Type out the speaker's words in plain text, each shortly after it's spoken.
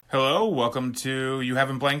Hello, welcome to You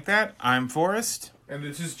Haven't Blanked That. I'm Forrest. And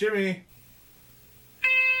this is Jimmy.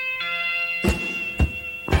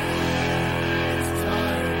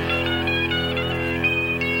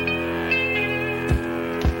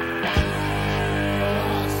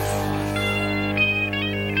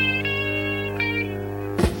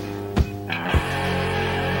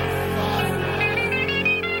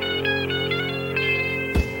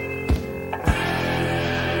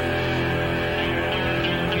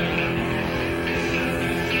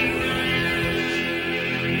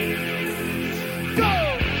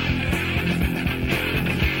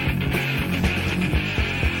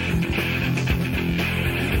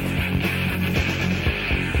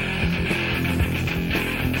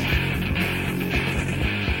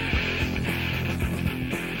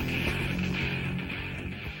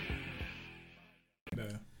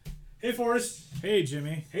 Hey, Forrest. Hey,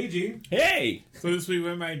 Jimmy. Hey, G. Hey! So this week we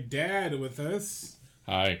have my dad with us.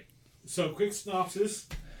 Hi. So, quick synopsis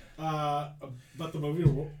about the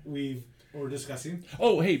movie we're discussing.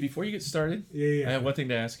 Oh, hey, before you get started, Yeah. I have one thing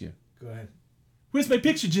to ask you. Go ahead. Where's my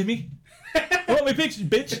picture, Jimmy? I want my picture,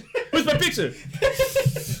 bitch! Where's my picture?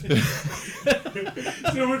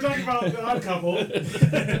 So, we're talking about The Odd Couple.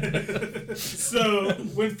 So,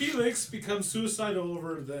 when Felix becomes suicidal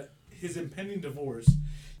over his impending divorce,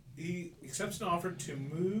 he accepts an offer to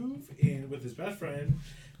move in with his best friend,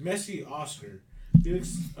 Messy Oscar.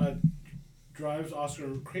 Felix drives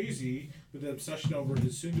Oscar crazy with an obsession over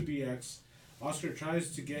his soon-to-be ex. Oscar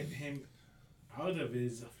tries to get him out of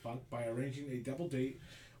his funk by arranging a double date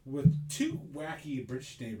with two wacky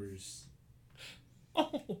British neighbors.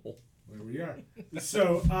 Oh. Where we are.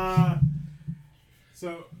 So,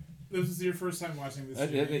 So this is your first time watching this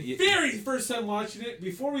series. very first time watching it.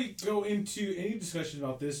 Before we go into any discussion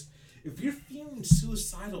about this, if you're feeling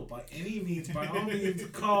suicidal by any means, by all means,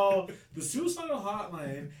 call the suicidal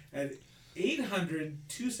hotline at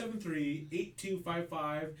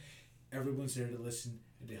 800-273-8255. Everyone's there to listen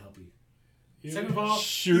and to help you. Second of all,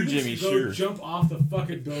 Sure, you need Jimmy, to go sure. jump off the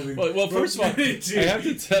fucking building. Well, first of all, I have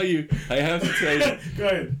to tell you. Go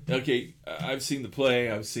ahead. Okay, I've seen the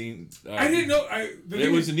play. I've seen. I didn't know.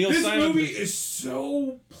 It was a Neil This Simon. movie is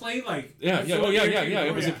so play-like. Yeah.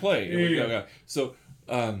 It was a play. Yeah. So,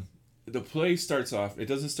 the play starts off. It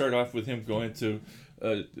doesn't start off with him going to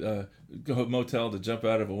a motel to jump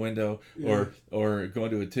out of a window or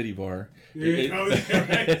going to a titty bar.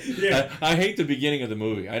 Yeah. I hate the beginning of the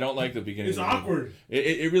movie. I don't like the beginning. It's of the awkward. Movie.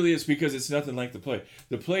 It really is, because it's nothing like the play.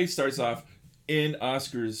 The play starts off in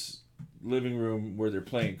Oscar's living room where they're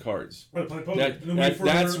playing cards. That's where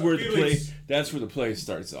the play. That's where the play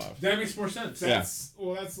starts off. That makes more sense. That's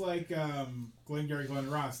like Glengarry Glen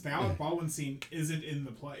Ross. The Alec Baldwin scene isn't in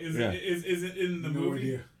the play. Isn't in the No movie.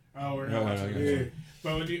 idea. Oh, we're No, not watching no. it.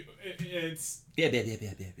 But when it's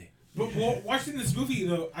But watching this movie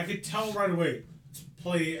though, I could tell right away it's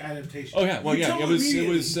play adaptation. Oh yeah, well You yeah, tell it was.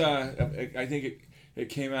 immediately. I think it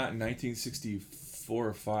came out in 1964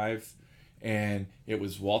 or 5, and it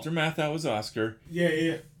was Walter Matthau as Oscar,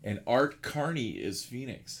 Yeah. and Art Carney is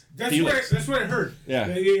Phoenix. That's Felix. what I heard. Yeah.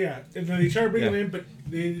 And then they tried to bring him in, but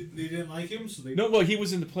they didn't like him, so they No, well, he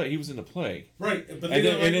was in the play. He was in the play, right. But and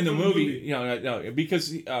didn't like in him the from movie, no,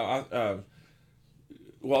 because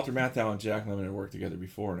Walter Matthau and Jack Lemmon had worked together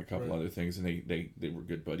before and a couple other things, and they were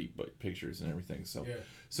good buddy pictures and everything. So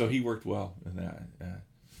so he worked well in that.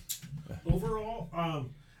 Overall, I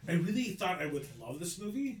really thought I would love this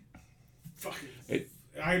movie. Fucking.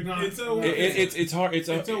 I'm not. It's a It's hard. It's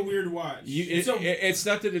a weird watch. It's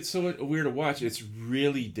not that it's so weird to watch. It's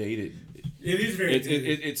really dated. It is very.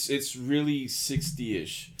 It's really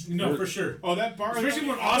 60-ish. No, for sure. Oh, that bar! Especially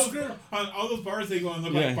when Oscar on all those bars they go and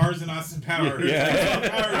look Yeah. like bars in Austin Powers.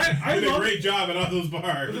 Yeah. I did a love- great job at all those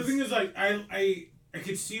bars. But the thing is, like, I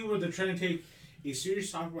could see where they're trying to take a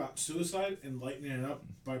serious talk about suicide and lightening it up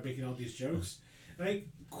by making all these jokes. Like,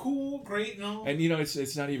 cool, great, and all. And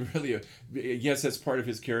it's not even really yes, that's part of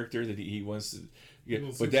his character that he wants to. Yeah,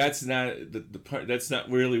 Little but that's not the part. That's not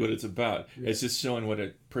really what it's about. Yeah. It's just showing what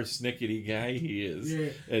a persnickety guy he is,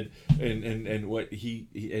 and what he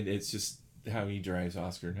and it's just how he drives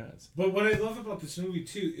Oscar nuts. But what I love about this movie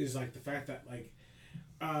too is like the fact that like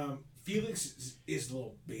Felix is a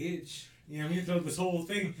little bitch. You know what I mean? Throughout this whole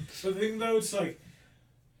thing. But the thing though, it's like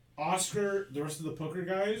Oscar, the rest of the poker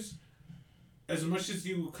guys, as much as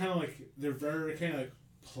you kind of like, they're very kind of like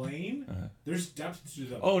plain. There's depth to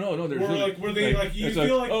them. Oh no, there's where they like you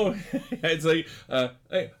feel like oh, it's like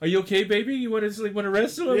hey, are you okay, baby? You want to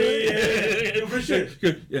wrestle? Yeah, for sure.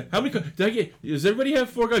 Good. Yeah. How many? Did I get? Does everybody have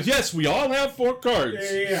 4 cards? Yes, we all have 4 cards.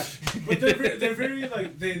 Yeah. But they're very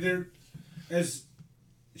like they're as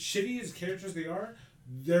shitty as characters they are.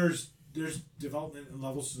 there's development and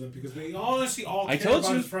levels to them because they honestly all I care told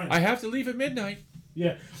about you his friend. I have to leave at midnight.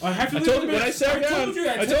 Yeah, I have to. I leave told at you when I sat midnight. down. I told you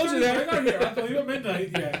that. I told you that. I got here. I have to leave at midnight.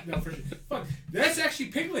 Yeah, no, for sure. Fuck, that's actually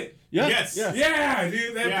Piglet. Yeah. Yes. Yeah. Yeah,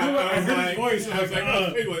 dude, that Yeah, blew up. I was heard like, his voice. I was like,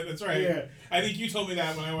 oh, Piglet, that's right. Yeah. I think you told me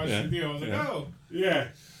that when I watched Yeah. the video. I was like, Yeah. oh. Yeah.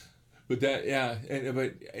 But that, yeah,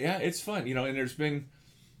 but yeah, it's fun, you know. And there's been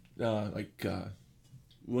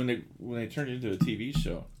when they turned it into a TV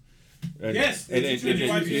show. And, Yes, and did Did you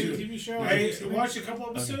watch the you- TV show? I watched a couple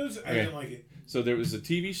episodes. I Okay. didn't like it. so there was a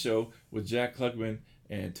TV show with Jack Klugman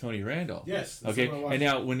and Tony Randall. Yes. That's Okay. what I watched. And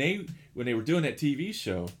now when they were doing that TV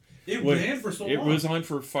show, It when- ran for so it long. was on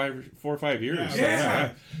for 4 or 5 years.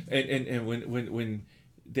 Yeah. And when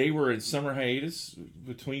they were in summer hiatus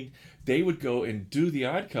between, they would go and do the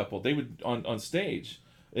Odd Couple. They would on stage.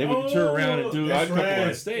 They would turn around and do that's Odd Couple on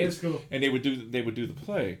right. stage, That's cool. and they would do the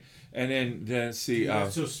play, and then see.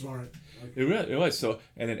 That's so smart. Like, It was so,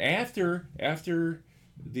 and then after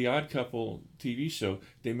the Odd Couple TV show,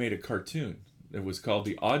 they made a cartoon. It was called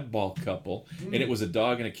The Oddball Couple, and it was a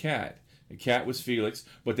dog and a cat. The cat was Felix,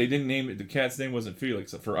 but they didn't name it. The cat's name wasn't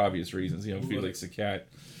Felix for obvious reasons. You know, Felix the cat,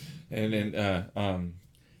 and then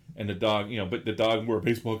and the dog. You know, but the dog wore a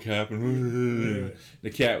baseball cap, and the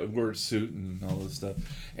cat would wear a suit and all this stuff.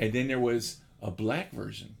 And then there was a black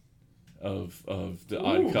version of the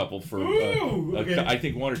Odd Couple for okay. I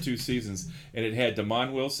think 1 or 2 seasons, and it had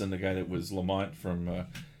Damon Wilson, the guy that was Lamont from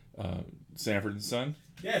Sanford and Son,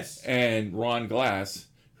 yes. and Ron Glass,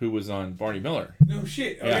 who was on Barney Miller. No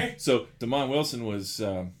shit. Okay. Yeah. So Damon Wilson was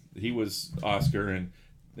he was Oscar,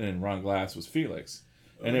 and Ron Glass was Felix,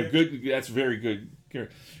 and they're good. That's very good. And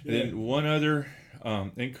then one other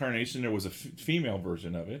incarnation, there was a female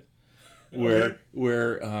version of it, where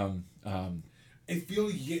I feel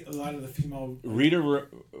you get a lot of the female. Rita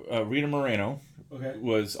Moreno Okay.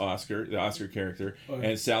 was Oscar, the Oscar character, Okay.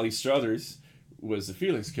 and Sally Struthers was the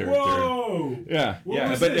Felix character. Whoa. Yeah, What yeah,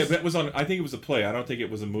 was but this? it was on. I think it was a play. I don't think it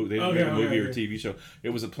was a movie. They didn't Okay, make a movie or okay. TV show. It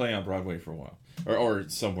was a play on Broadway for a while, or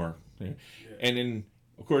somewhere. Yeah. And then,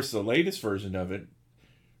 of course, the latest version of it,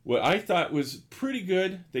 what I thought was pretty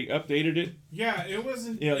good. They updated it. Yeah, it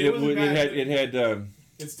wasn't. You know, it wasn't bad. it had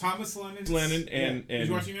It's Thomas Lennon. and Did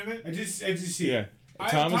you watch any of it? I just see. yeah. It.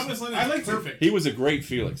 Thomas Lennon. I liked it. perfect. He was a great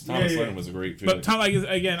Felix. Thomas yeah. Lennon was a great Felix. But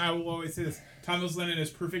again, I will always say this: Thomas Lennon is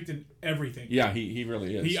perfect in everything. Yeah, he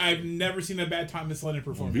really is. I've never seen a bad Thomas Lennon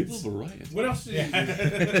performance. People were right. What else did you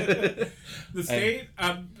The State,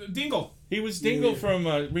 Dingle. He was Dingle Yeah. from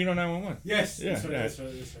Reno 911. Yes. Yeah, That's right. yeah. That's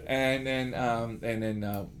right. And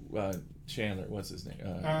then Chandler, what's his name?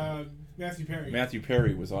 Matthew Perry. Matthew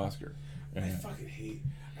Perry was Oscar. I Yeah. fucking hate.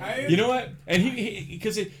 You know what? And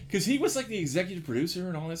because he was like the executive producer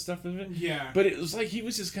and all that stuff of it. Yeah. But it was like he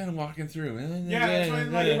was just kind of walking through. Yeah, that's what I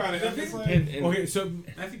like about it. It's like, And- Okay, so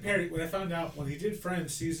Matthew Perry, when I found out when he did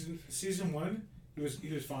Friends season 1, he was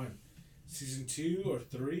fine. Season 2 or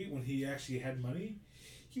 3, when he actually had money,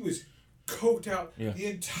 he was coked out Yeah. the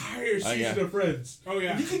entire season yeah. of Friends. Oh,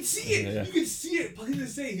 yeah. You can see it. Yeah. You can see it. Plain to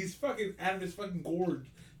say, he's fucking out of his fucking gourd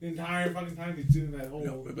the entire fucking time he's doing that whole.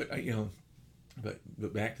 No, but you know, but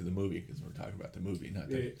back to the movie because we're talking about the movie, not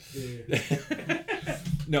the. Yeah.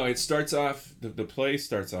 No, it starts off. The play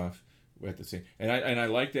starts off with the scene, and I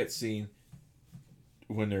like that scene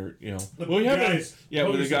when they're The we have guys.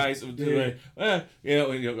 with the guys,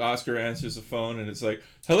 Yeah. Oscar answers the phone and it's like,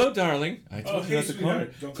 "Hello, darling. I told you hey, not to call me.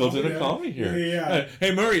 sweetheart. Don't Told call you me to that." call me here. Yeah.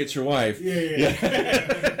 Hey, Murray, it's your wife. Yeah.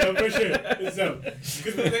 No, for sure. It's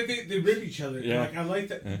because they rip each other. Yeah. Like I like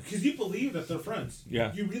that because you believe that they're friends.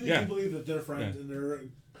 Yeah. You really Yeah. do believe that they're friends Yeah. and they're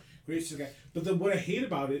great guy. But then what I hate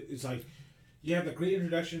about it is like you have the great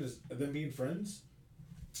introduction of them being friends.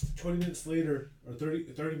 20 minutes later or 30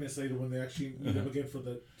 minutes later when they actually meet up again for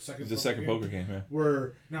the second poker game. Yeah.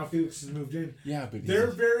 where now Felix has moved in. Yeah, but They're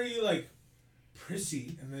very like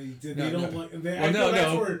prissy and they don't like. And they, Well, I feel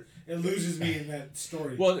that's no. where it loses me in that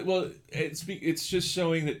story. Well, it's just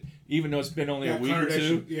showing that even though it's been only a week or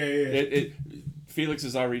two, Yeah. Felix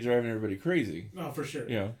is already driving everybody crazy. No, for sure.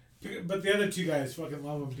 You know. But the other two guys fucking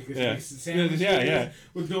love him because Yeah. he makes the sandwich Yeah.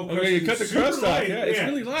 with no crust. Okay, you cut the Super crust off. light. Yeah, it's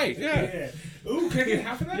really light. Yeah. Ooh, can I get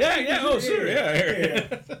half of that? Yeah. Oh, sure. Yeah.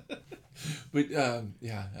 Yeah. But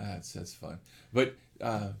that's fun. But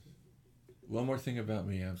one more thing about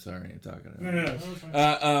me. I'm sorry, I'm talking.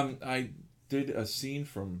 No. I did a scene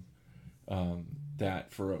from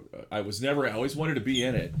that for. I always wanted to be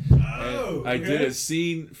in it. Oh, And I did okay. a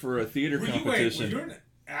scene for a theater Were competition. you an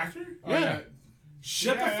actor? Yeah.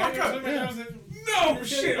 Shut the fuck up. Yeah. No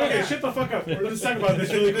shit. Okay, shut the fuck up. Let's talk about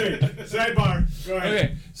this really quick. Sidebar. Go ahead.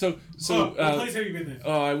 Okay, so what place have you been in?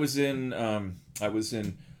 I was in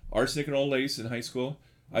Arsenic and Old Lace in high school.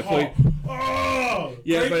 I Oh, played. oh,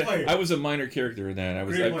 Yeah, great but play. I was a minor character in that.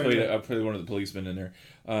 Great play. I played one of the policemen in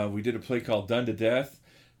there. We did a play called Done to Death,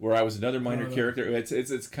 where I was another minor character.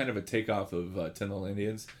 It's kind of a takeoff of Ten Little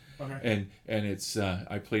Indians, Okay. and it's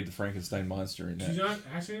I played the Frankenstein monster in Do you that. not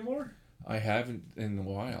act anymore? I haven't in a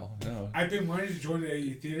while. No, I've been wanting to join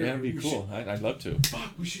a theater. yeah, that'd be We cool. I'd love to. should-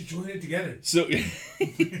 fuck, we should join it together. So, Shut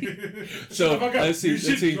the fuck up. let's see. We should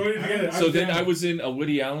Let's see. join it together. So I'm then down. I was in a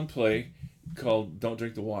Woody Allen play called "Don't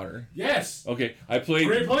Drink the Water." Yes. Okay, I played.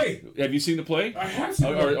 Great play. Have you seen the play? I have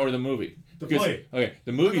seen Or the movie? The Because- play. Okay,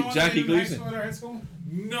 the movie. Jackie Gleason. High school?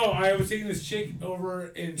 No, I was taking this chick over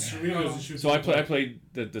in Cerritos. And she was So I played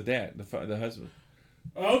the dad, the husband.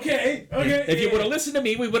 Okay. Okay. If you yeah. would have listened to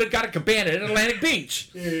me, we would have got a cabana at Atlantic Beach.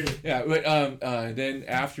 Yeah. Yeah, but then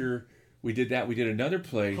after we did that, we did another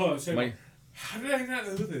play. Hold on, say My, How did I not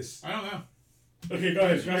know this? I don't know. Okay, go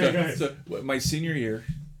ahead. so my senior year,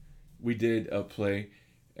 we did a play,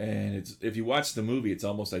 and it's if you watch the movie, it's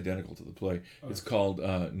almost identical to the play. It's called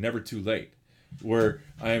Never Too Late, where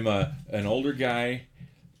I'm an older guy,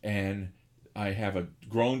 and I have a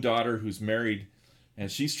grown daughter who's married,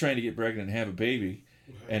 and she's trying to get pregnant and have a baby,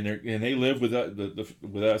 and they live with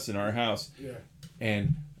with us in our house, Yeah.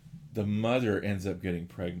 and the mother ends up getting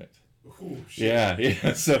pregnant. Ooh, shit.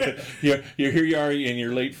 Yeah. So here you are in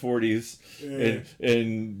your late 40s, Yeah.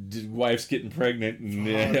 and wife's getting pregnant and,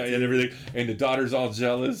 Oh, and dude. everything, and the daughter's all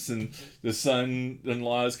jealous, and the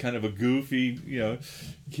son-in-law is kind of a goofy,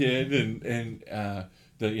 kid, and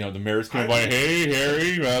the mayor's coming by, hey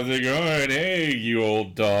Harry, how's it going? Hey, you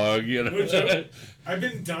old dog, Which I've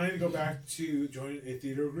been dying to go back to join a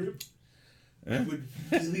theater group. I would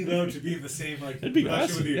really love to be in the same That'd be production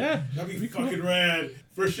awesome, with you. yeah. That'd be That'd be cool. fucking rad.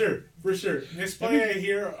 For sure. Next play I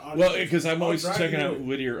hear on Well, because I'm I'll always drive checking you out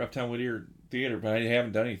to it. Uptown Whittier Theater, but I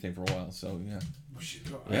haven't done anything for a while, so yeah. We should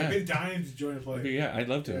go. Yeah. I've been dying to join a play. Yeah, I'd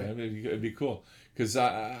love to. Yeah. It'd be cool. Because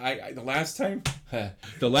I the last time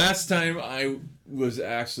I was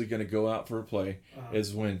actually going to go out for a play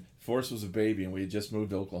is when Forrest was a baby and we had just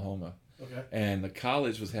moved to Oklahoma, Okay. and the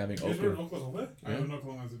college was having You guys were in open. Oklahoma? I don't know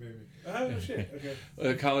Oklahoma as a baby. Oh, shit. Okay.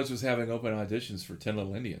 The college was having open auditions for Ten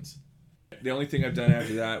Little Indians. The only thing I've done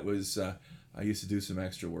after that was I used to do some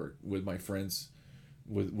extra work with my friends,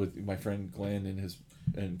 with my friend Glenn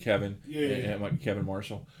and Kevin and Kevin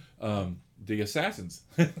Marshall. The Assassins.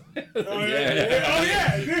 Oh, yeah. Oh,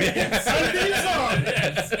 yeah. Dude. It's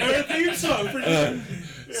our theme song. For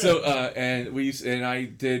sure. So I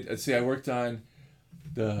did. I worked on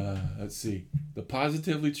the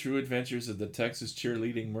Positively True Adventures of the Texas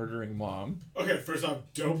Cheerleading Murdering Mom. Okay, first off,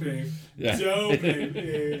 dope name. Yeah. Dope name.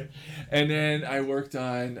 Yeah. And then I worked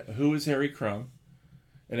on Who is Harry Crumb,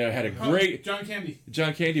 and I had a great John Candy.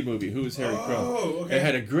 John Candy movie. Who is Harry Crumb? Oh, okay. It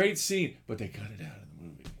had a great scene, but they cut it out of the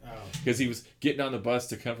movie. Oh. Because he was getting on the bus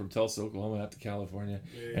to come from Tulsa, Oklahoma, out to California,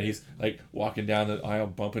 Yeah. and he's like walking down the aisle,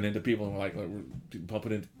 bumping into people, and like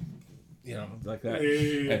bumping into, like that.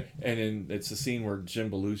 Yeah. And then it's a scene where Jim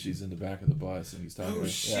Belushi's in the back of the bus, and he's talking. Oh, to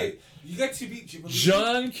shit. You got to meet Jim Belushi?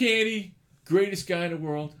 John Candy, greatest guy in the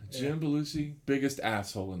world. Jim Belushi, biggest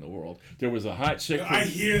asshole in the world. There was a hot chick. I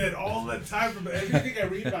hear that all the time from everything I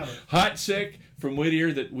read about him. Hot chick from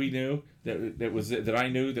Whittier that we knew that I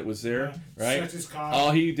knew that was there, right? Such as Kyle.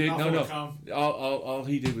 All he did, Alpha no, would come. all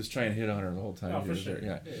he did was try and hit on her the whole time. Oh, he for was sure.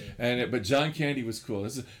 there, yeah. Yeah. But John Candy was cool.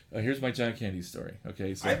 This is here's my John Candy story.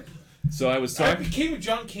 Okay, so I was I talking. became a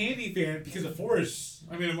John Candy fan because of Forrest.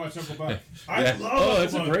 I mean, I watched Uncle Buck. I Yeah. love Oh,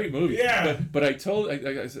 it's a Uncle great movie. Yeah. But I told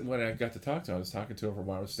I said when I got to talk to him, I was talking to him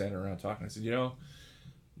while I was standing around talking. I said,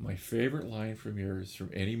 my favorite line from yours from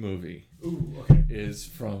any movie Ooh, okay. is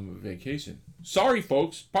from Vacation. Sorry,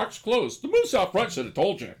 folks, park's closed. The moose out front should have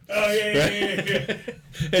told you. Oh, yeah.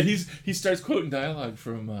 And he starts quoting dialogue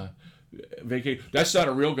from Vacation. That's not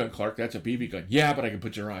a real gun, Clark. That's a BB gun. Yeah, but I can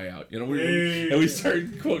put your eye out. And we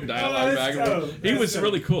started quoting dialogue that's back and forth. dope. He That's was dope.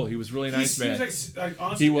 really cool. He was really He nice, seems man. like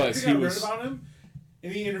honestly, He was, everything he I was. read about him,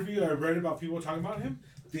 any interview I read about people talking about him,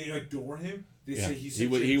 they adore him. They Yeah. say he's He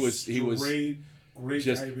was great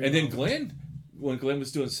just guy to be and then around. when Glenn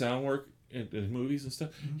was doing sound work in movies and stuff,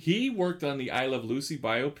 Mm-hmm. he worked on the I Love Lucy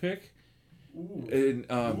biopic. Ooh. And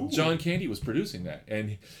Ooh. John Candy was producing that,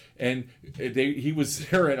 and he was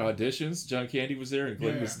there at auditions. John Candy was there, and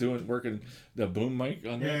Glenn was working the boom mic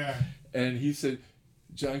on that. Yeah. And he said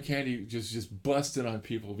John Candy just busted on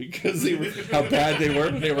people because they were how bad they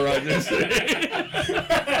were when they were auditioning.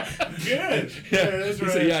 Good. Yeah, that's he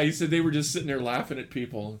right. said, he said they were just sitting there laughing at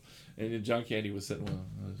people, and then John Candy was sitting. Well,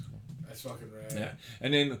 that was cool. That's fucking rad. Yeah,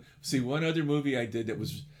 and then one other movie I did that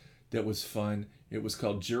was fun. It was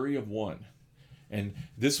called Jury of One, and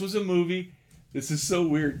this was a movie This is so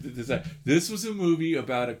weird. This was a movie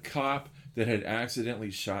about a cop that had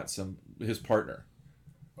accidentally shot his partner.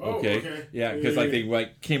 Oh, okay. Yeah, because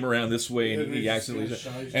they came around this way and he accidentally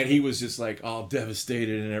and he was just like all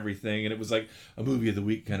devastated and everything, and it was like a movie of the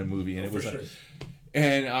week kind of movie, and it was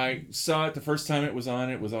and I saw it the first time it was on.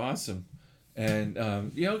 It was awesome, and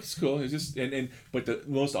it's cool. It's just but the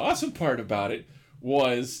most awesome part about it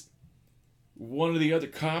was one of the other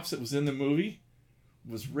cops that was in the movie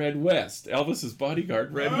was Red West, Elvis's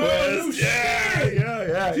bodyguard. Red West,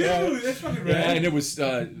 yeah, dude, that's fucking rad. Yeah, and it was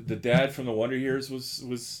the dad from the Wonder Years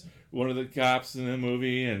was one of the cops in the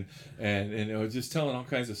movie, and it was just telling all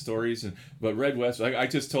kinds of stories. But Red West, I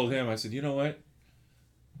just told him, I said, you know what?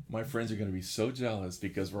 My friends are going to be so jealous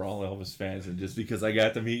because we're all Elvis fans, and just because I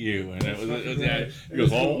got to meet you, and he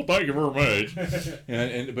goes, "Oh, thank you very much."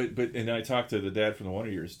 and I talked to the dad from the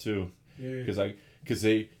Wonder Years too, because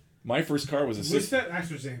my first car was a. What's that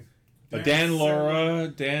actor's name? Dan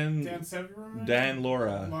Laura.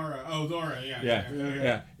 Laura. Oh, Laura.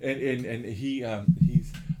 Yeah. And he's.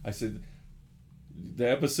 I said,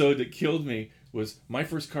 the episode that killed me was my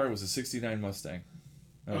first car was a '69 Mustang.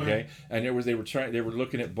 Okay, and they were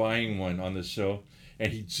looking at buying one on the show,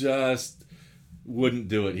 and he just wouldn't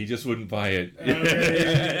do it. He just wouldn't buy it. And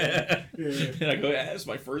I go, that's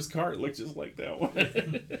my first car. It looked just like that one.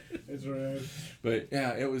 That's right. But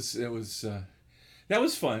yeah, it was that was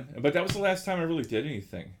fun. But that was the last time I really did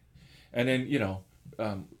anything. And then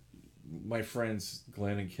my friends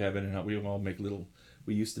Glenn and Kevin and we all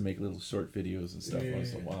we used to make little short videos and stuff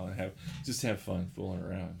once in a while and have fun fooling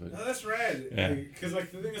around. But no, that's rad. Yeah. Because the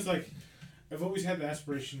thing is I've always had the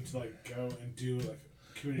aspiration to go and do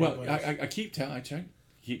community. Well, I keep telling. I check.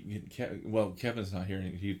 Kevin's not here.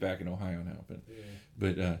 He's back in Ohio now.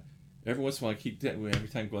 But every once in a while, every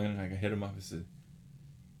time Glenn and I hit him up, I said,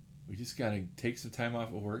 we just gotta take some time off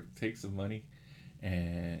of work, take some money,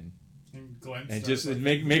 and just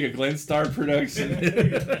make a Glenn Star production.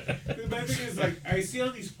 My thing is I see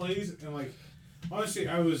all these plays and honestly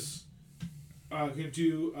I was gonna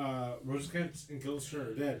do Rosencrantz and Guildenstern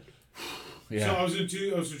Are Dead. Yeah. So I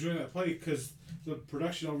was doing that play because the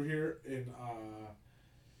production over here in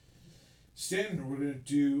Stanton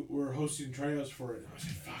we're hosting tryouts for it. And I was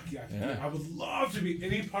like, fuck yeah. I would love to be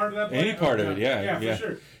any part of that play. Any part of it, yeah, for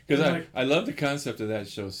sure. Because I love the concept of that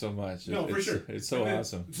show so much. No, for sure. It's so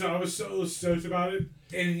awesome. So I was so stoked about it.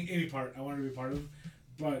 Any part I wanted to be part of,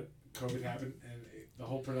 but COVID happened and the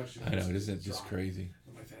whole production. I know, isn't it just crazy?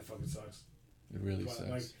 I'm like, that fucking sucks. It really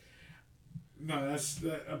sucks. No, that's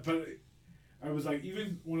that. But I was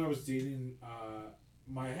even when I was dating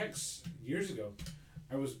my ex years ago,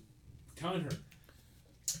 I was telling her,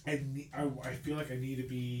 I feel like I need to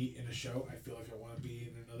be in a show. I feel like I want to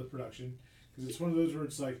be in another production because it's one of those where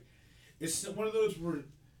it's one of those where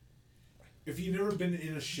if you've never been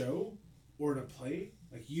in a show or in a play,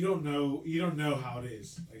 you don't know how it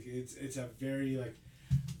is. It's a very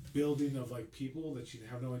building of people that you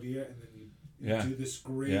have no idea, and then you do this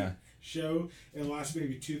great show. It lasts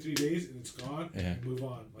maybe 2-3 days and it's gone. Yeah. And move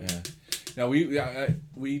on. Now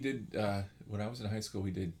we did when I was in high school.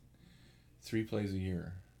 We did 3 plays a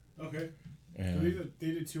year. Okay. And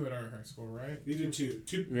they did 2 at our high school, right? They did two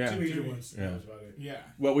major ones. Yeah. That was about it. Yeah.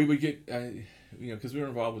 Well, we would get, because we were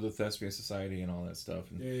involved with the Thespian Society and all that stuff.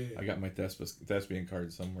 And I got my thespian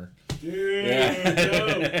card somewhere. Dude,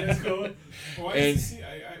 that's cool. Well,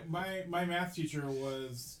 my math teacher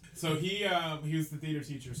was, so he was the theater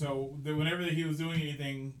teacher. So whenever he was doing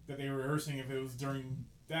anything that they were rehearsing, if it was during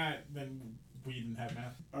that, then we didn't have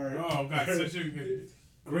math. All right. Oh God, such a good,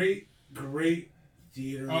 great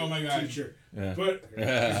theater teacher. Yeah. But he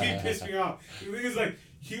pissed me off. The thing is,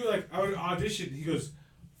 I would audition. He goes,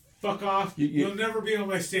 "Fuck off! You'll never be on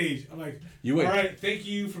my stage." I'm like, all right, thank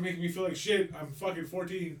you for making me feel like shit. I'm fucking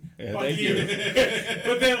 14. Yeah, Fuck thank you. you.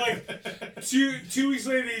 But then two weeks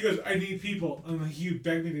later, he goes, "I need people." And he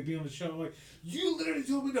begged me to be on the show. I'm like, you literally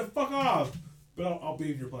told me to fuck off. But I'll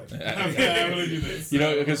be in your play. I'm gonna do this.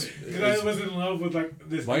 Because I was in love with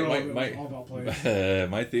this girl. That was all about playing.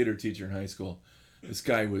 My theater teacher in high school, this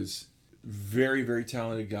guy was very, very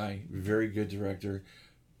talented guy, very good director,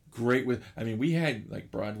 great with. We had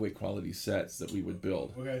Broadway quality sets that we would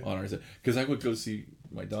build on our set. Because I would go see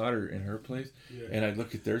my daughter in her place, and I'd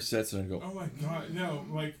look at their sets and I'd go, "Oh my God, no!"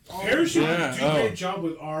 Parachute do a great job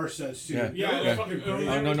with our sets too. Yeah. Fucking great.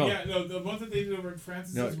 No. Yeah, the ones that they did over at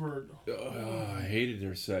Francis's were. I hated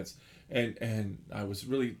their sets, and I was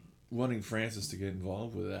really wanting Francis to get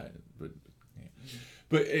involved with that,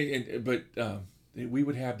 but we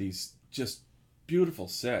would have these just beautiful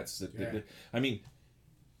sets that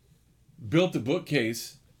built a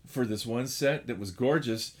bookcase for this one set that was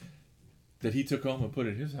gorgeous. that he took home and put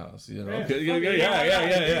at his house. You know, Yeah.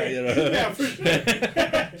 yeah. You know? Yeah, for sure.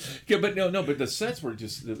 Yeah, but no, but the sets were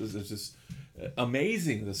just it was just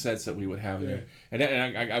amazing. The sets that we would have there, and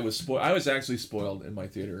I was spoiled. I was actually spoiled in my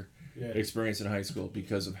theater experience in high school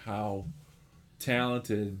because of how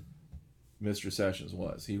talented Mr. Sessions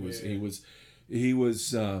was. He was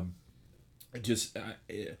just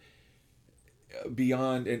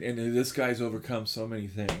beyond, and this guy's overcome so many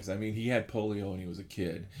things. I mean, he had polio when he was a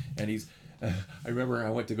kid, and he's. I remember I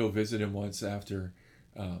went to go visit him once after.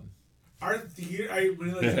 Our theater, I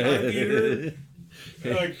realized our theater,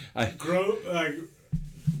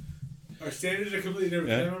 our standards are completely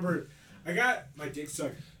different. I remember I got my dick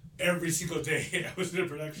sucked every single day I was in a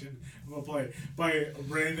production of a play by a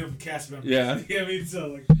random cast member. Yeah. I mean, so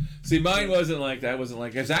like. See, mine wasn't like that. Wasn't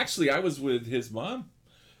like. Cause actually, I was with his mom,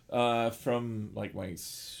 from like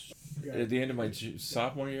at the end of my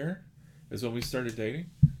sophomore year, is when we started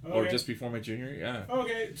dating, or just before my junior year. Yeah.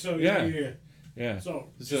 Okay, so Yeah. So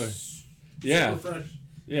yeah. super fresh.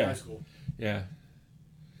 Yeah. High school. Yeah.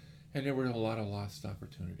 And there were a lot of lost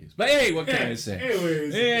opportunities. But hey, what can I say?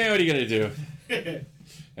 Anyways. Hey, what are you gonna do?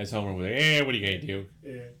 As Homer was like, hey, what are you gonna do?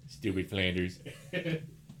 Yeah. Stupid Flanders.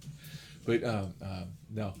 But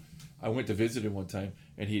no, I went to visit him one time,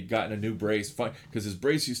 and he had gotten a new brace. Because his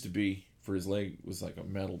brace used to be for his leg was like a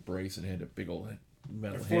metal brace, and it had a big old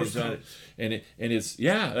metal hinge on it, and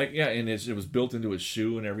it was built into his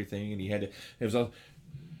shoe and everything, and he had to. It was all.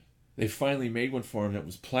 They finally made one for him that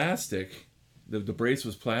was plastic. The brace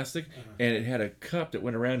was plastic, and it had a cup that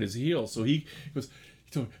went around his heel. So he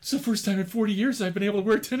told me, it's the first time in 40 years I've been able to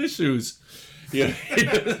wear tennis shoes. Yeah, he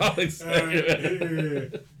was all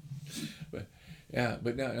excited.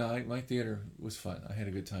 But no, my theater was fun. I had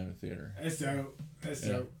a good time in theater. That's dope.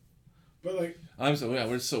 But like,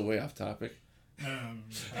 we're so way off topic.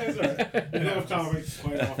 That's alright. We off topic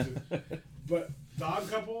quite often. But The Odd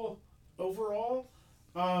Couple overall,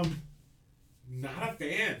 not a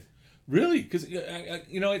fan. Really? Because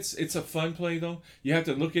it's a fun play though. You have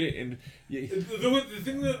to look at it and the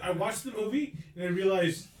thing that I watched the movie and I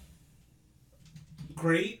realized,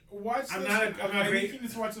 great. I'm not I great. think you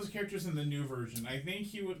need to watch those characters in the new version. I think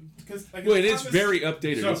he would because it is very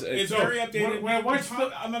updated. It's very updated. When I watched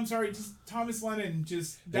I'm sorry, just Thomas Lennon.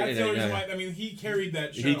 Just that's the reason why. I mean, he carried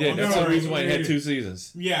that show. He did. That's the reason why it had 2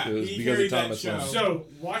 seasons. Yeah, it was he because of carried Thomas that show. Lennon. So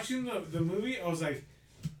watching the movie, I was like,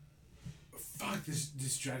 "Fuck,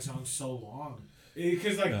 this drags on so long."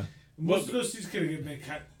 Because most of those scenes could have been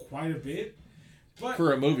cut quite a bit. But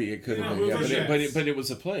for a movie, it could have been. But it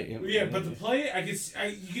was a play. But the play,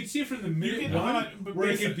 you could see it from the minute where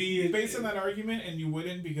it could be based on that argument, and you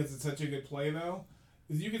wouldn't because it's such a good play though.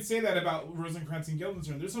 Because you could say that about Rosencrantz and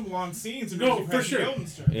Guildenstern. There's some long scenes in Rosencrantz and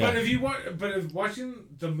Guildenstern. Yeah. But if watching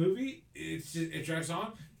the movie, it drags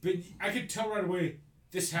on. But I could tell right away,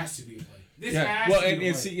 this has to be a play. This has to be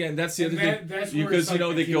a play. And that's the other thing. Because they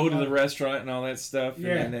go to the restaurant and all that stuff.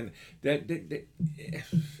 Yeah. And then that.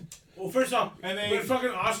 Well, first off, when fucking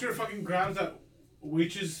Oscar fucking grabs that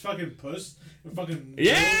witch's fucking puss and fucking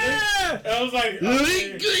yeah, I was like,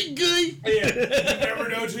 okay. You never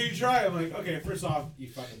know till you try. I'm like, okay, first off, you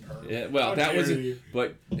fucking perv. Yeah, well, that was it.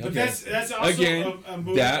 But that's also again, a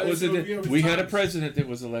movie. That was we had a president that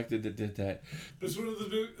was elected that did that. That's one of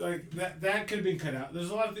the that could have been cut out. There's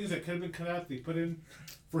a lot of things that could have been cut out. They put in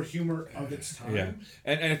for humor of its time. Yeah,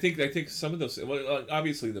 and I think some of those. Well,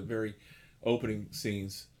 obviously the very opening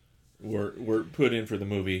scenes were put in for the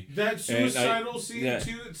movie. That suicidal scene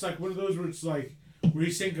too. It's like one of those where it's like where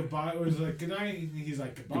he's saying goodbye. Or it's like good night, and he's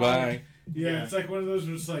like goodbye. Yeah, it's like one of those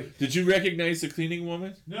where it's like. Did you recognize the cleaning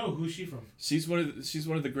woman? No, who's she from? She's one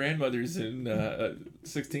of the grandmothers in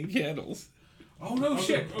 16 Candles. Oh no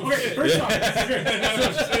shit! Okay, first off,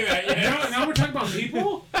 now we're talking about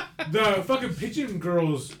people. The fucking pigeon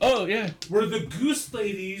girls. Oh yeah, were the goose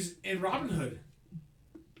ladies in Robin Hood.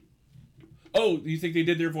 Oh, do you think they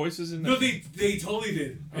did their voices in? No, they totally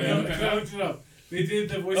did. I looked it up. They did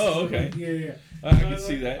the voices. Oh, okay. Yeah. I can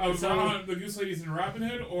see that. The Goose Ladies in Robin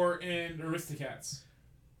Hood or in Aristocats?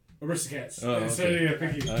 Aristocats. Oh, okay. So yeah,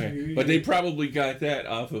 thank you. Okay. But they probably got that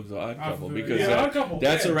off of the Odd Couple because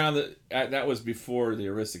that's around that was before the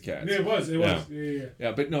Aristocats. Yeah, it was.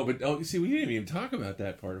 Yeah, but see, we didn't even talk about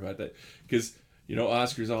that part because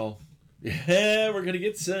Oscar's all. Yeah, we're gonna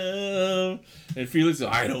get some. And Felix,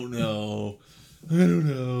 I don't know.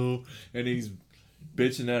 And he's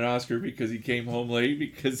bitching at Oscar because he came home late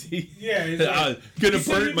because he could have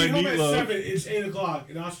burnt my meatloaf. At 7, it's 8:00,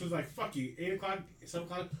 and Oscar's like, "Fuck you, 8:00,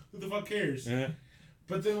 7:00. Who the fuck cares?" Yeah.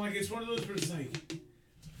 But then it's one of those where it's like,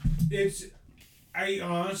 I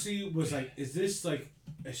honestly was like, is this like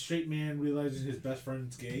a straight man realizing his best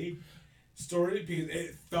friend's gay? story because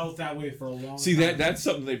it felt that way for a long See time. that's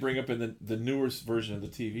something they bring up in the newest version of the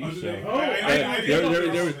TV Oh, show. did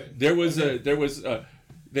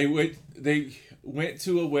they? They went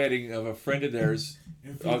to a wedding of a friend of theirs,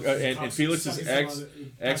 and Felix's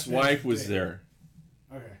ex-wife was there,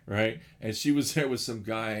 Okay. right? And she was there with some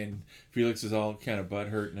guy, and Felix is all kind of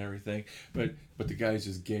butthurt and everything, but the guy's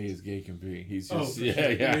just gay as gay can be. He's just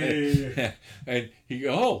Yeah. and he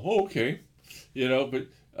go, oh, okay, but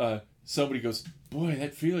somebody goes, boy,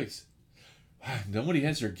 that Felix. Nobody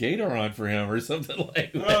has their gator on for him or something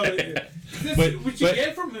like that. Oh, yeah. That's what you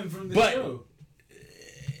get from him from the show.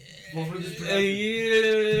 Well, for this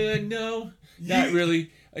no, not really.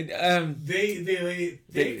 But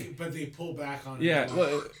they pull back on it. Yeah,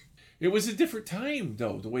 well, it was a different time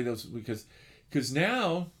though. The way those because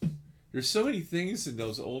now there's so many things in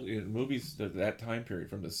those old movies that time period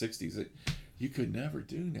from the '60s that you could never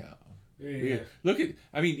do now. Yeah. Look at,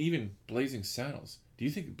 even Blazing Saddles. Do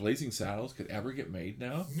you think Blazing Saddles could ever get made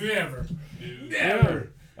now? Never.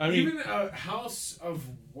 I mean, even House of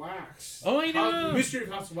Wax. Oh, I know. Mystery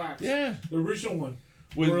of House of Wax. Yeah. The original one.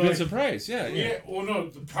 With Where, Vincent Price, yeah. Well, no,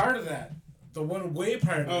 the part of that, the one way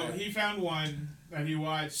prior to that. Oh, he found one that he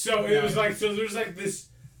watched. So it was like, there's like this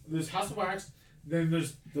House of Wax, then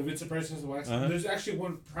there's the Vincent Price House of Wax. Uh-huh. And there's actually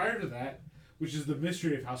one prior to that, which is the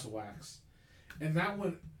Mystery of House of Wax, and that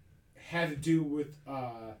one had to do with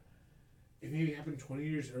it maybe happened 20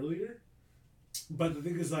 years earlier, but the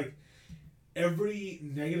thing is like every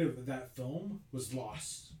negative of that film was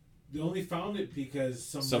lost. They only found it because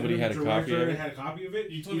somebody had a copy of it.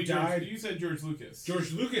 You told me died. You said George Lucas.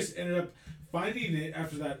 George Lucas ended up finding it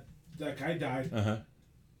after that guy died. Uh-huh.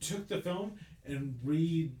 Took the film and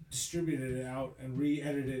redistributed it out and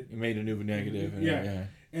re-edited it. He made a new negative. Yeah.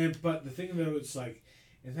 But the thing though, it's like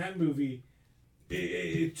in that movie,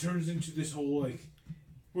 it turns into this whole like.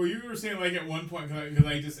 Well, you were saying like at one point because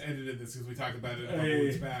I just edited this because we talked about it a couple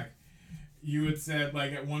weeks back. You had said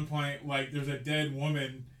like at one point like there's a dead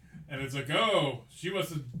woman, and it's like, oh, she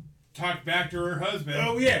must have talked back to her husband.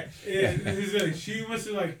 Oh yeah, she must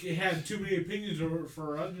have like had too many opinions for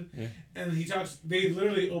her husband, and he talks. They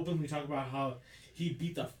literally openly talk about how he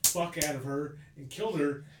beat the fuck out of her and killed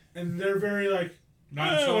her, and they're very like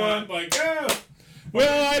nonchalant, like oh.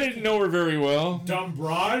 Well, I didn't know her very well. Dumb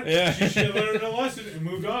broad. Yeah. She should have learned a lesson and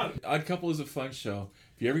moved on. Odd Couple is a fun show.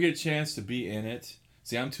 If you ever get a chance to be in it,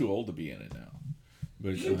 see, I'm too old to be in it now.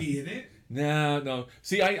 But You can be in it. No.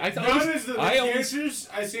 See, I thought Not as the characters.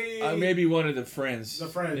 I say maybe one of the friends. The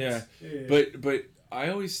friends. Yeah. But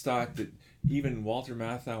I always thought that even Walter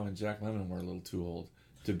Matthau and Jack Lemmon were a little too old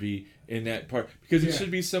to be in that part because it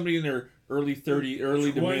should be somebody in their early to mid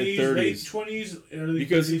 30s, late 20s, early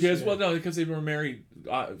because 30s. because they were married.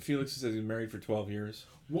 Felix says he was married for 12 years.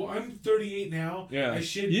 Well, I'm 38 now. Yeah, I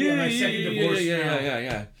should be on my second divorce now.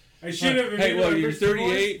 Yeah. I should have. Hey, well, you're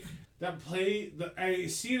 38. That play, I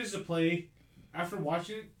see it as a play. After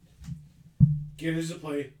watching it, get it as a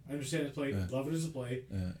play. I understand it's a play. Love it as a play.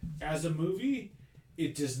 As a movie,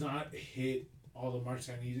 it does not hit all the marks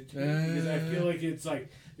I need it to because I feel like it's like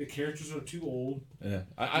the characters are too old. Yeah,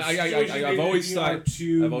 I've always thought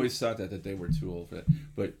that they were too old for that.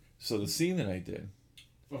 But so the scene that I did,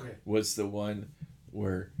 was the one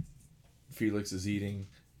where Felix is eating,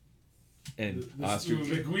 and Oscar.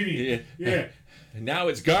 Yeah. And now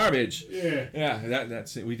it's garbage. Yeah. That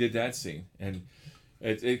scene, we did that scene, and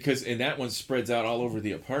because that one spreads out all over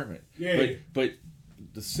the apartment. Yeah. But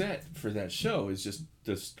the set for that show is just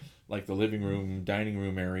like the living room, dining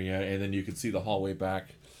room area, and then you can see the hallway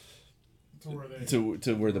back to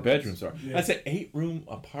where the bedrooms are. Yeah. That's an 8-room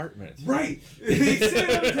apartment. Right. They said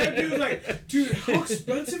it all the time. Dude was like, dude, how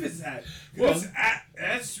expensive is that? Well,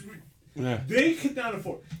 that's they could not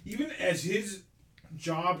afford. Even as his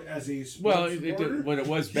job as a sports reporter, when it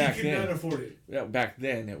was back then, he could not afford it. Yeah, back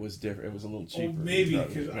then it was different. It was a little cheaper. Oh, maybe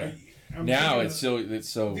because now it's so.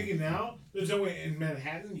 I'm thinking now there's no way in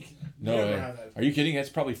Manhattan you can never have that. Are you kidding? That's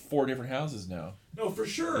probably 4 different houses now. No, for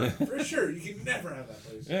sure, for sure, you can never have that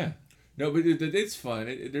place. Yeah. No, but it's fun.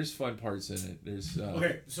 There's fun parts in it. There's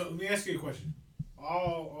okay, so let me ask you a question.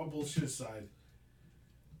 All bullshit aside,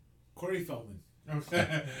 Corey Feldman. Hold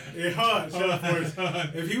on.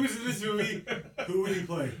 If he was in this movie, who would he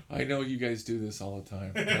play? I know you guys do this all the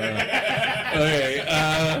time.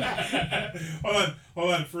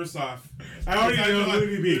 Hold on. First off, I already know who would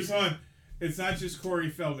he be. It's not just Corey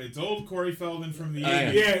Feldman. It's old Corey Feldman from the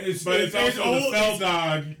 80s. Yeah, it's also old, the Fell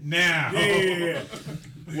Dog now. Yeah.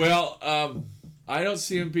 Well, I don't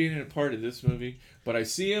see him being in a part of this movie, but I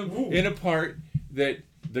see him in a part that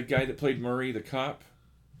the guy that played Murray, the cop,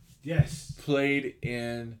 yes, played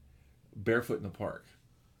in Barefoot in the Park.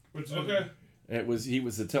 Which Okay. He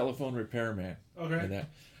was the telephone repairman. Okay. And that,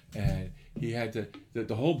 and he had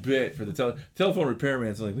the whole bit for the telephone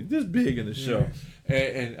repairman's like this big in the show,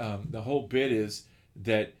 and the whole bit is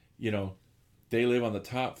that they live on the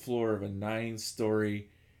top floor of a 9-story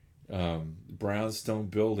brownstone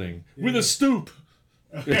building with a stoop.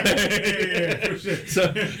 For sure.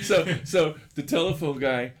 So the telephone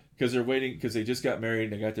guy, because they're waiting, because they just got married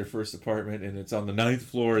and they got their first apartment, and it's on the 9th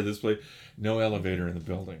floor of this place, no elevator in the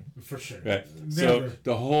building. For sure. Right. Never. So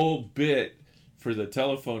the whole bit for the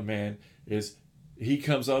telephone man is he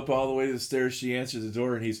comes up all the way to the stairs, she answers the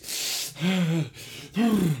door, and he's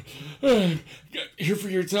here for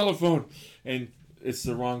your telephone, and it's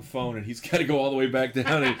the wrong phone, and he's got to go all the way back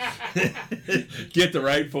down and get the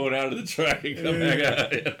right phone out of the truck and come back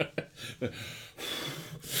out.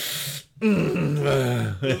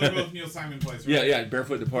 Those are both Neil Simon plays, right? Yeah,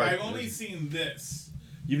 Barefoot Depart. I've only seen this.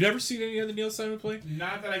 You've never seen any other Neil Simon play?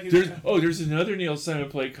 Not that I can. There's another Neil Simon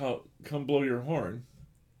play called "Come Blow Your Horn,"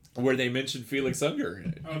 where they mention Felix Unger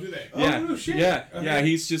in it. Oh, do they? Yeah, no shit. yeah, Okay. yeah.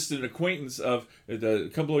 He's just an acquaintance of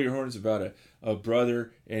the "Come Blow Your Horn" is about a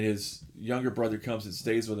brother, and his younger brother comes and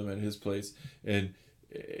stays with him at his place, and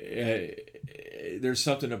there's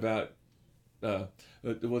something about.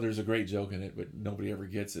 Well, there's a great joke in it, but nobody ever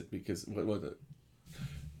gets it because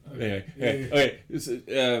Okay.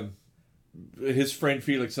 His friend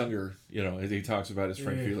Felix Unger, he talks about his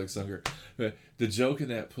friend Felix Unger. The joke in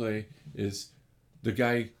that play is the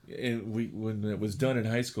guy, and when it was done in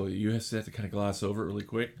high school, you have to kind of gloss over it really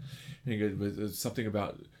quick. And it was something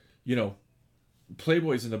about,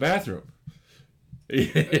 Playboys in the bathroom. Yeah.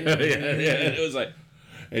 It was like,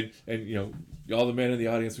 and all the men in the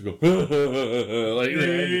audience would go, like, and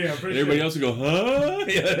everybody else would go, huh?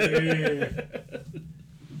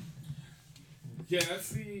 Yeah, I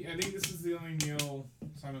think this is the only Neil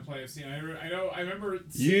Simon play I've seen. I remember.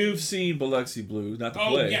 You've seen Biloxi Blues, not the Oh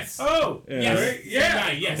play. yes. Oh, Yes. right?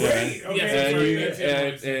 Yeah. Yes. Great. Okay.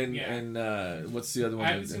 Yes. And what's the other one? I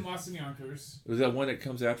haven't seen Lost in Yonkers. Was that one that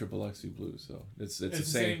comes after Biloxi Blues? So it's the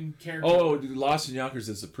same. character. Oh, Lost in Yonkers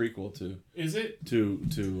is a prequel to Is it?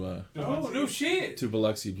 No shit. to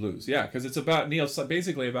Biloxi Blues. Yeah, because it's about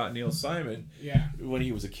basically about Neil Simon Yeah. when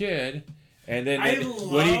he was a kid, and then I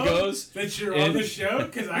when he goes. that you're on the show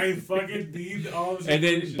because I fucking need all this And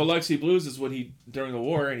then information. Biloxi Blues is when he during the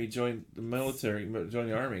war and he joined the military, joined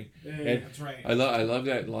the army. And That's right. I love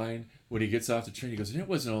that line when he gets off the train. He goes, "And it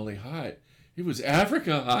wasn't only hot; it was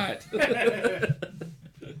Africa hot."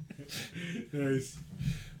 Nice.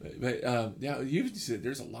 But you've said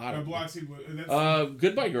there's a lot of Biloxi Blue. That's,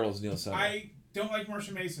 Goodbye Girls, Neil Simon. I don't like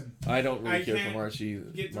Marsha Mason. I don't really I care for can't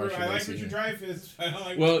Marsha. Get through. I like Richard Dreyfuss. I don't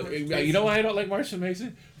like. Well, Marsha you Mason. know why I don't like Marsha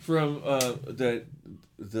Mason? From the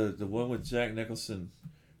one with Jack Nicholson,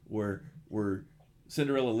 where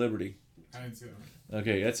Cinderella Liberty. I didn't see that.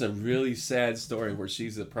 Okay, that's a really sad story where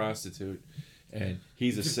she's a prostitute, and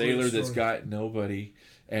he's a It's a sailor great that's story. got nobody,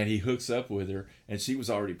 and he hooks up with her, and she was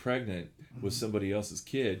already pregnant with somebody else's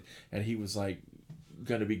kid, and he was like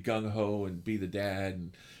gonna be gung ho and be the dad,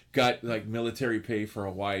 and got like military pay for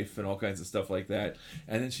a wife and all kinds of stuff like that,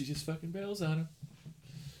 and then she just fucking bails on him.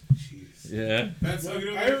 Jeez. Yeah. That's Well,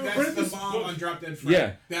 that's read the this mom book. on Drop Dead Fred.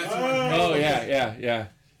 Yeah. That's Oh. what Oh yeah.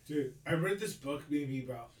 Dude, I read this book maybe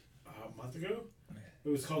about a month ago. It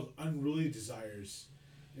was called Unruly Desires.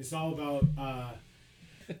 It's all about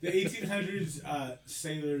the 1800s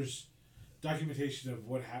sailors' documentation of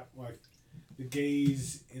what happened, like the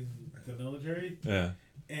gays in the military, Yeah.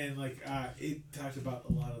 and like it talked about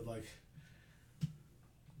a lot of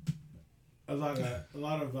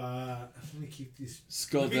let me keep these.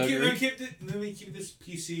 Skullduggery. Let me keep this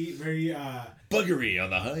PC very Buggery on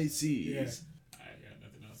the high seas. yeah. I got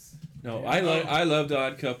nothing else. No, Yeah. I loved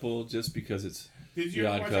Odd Couple just because it's Did you The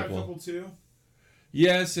ever Odd watch Couple. Odd Couple too?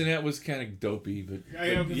 yes, and that was kind of dopey, but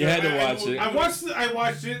I know, 'cause you had to I- watch it. I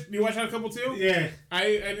watched it. You watch Odd Couple too? Yeah. I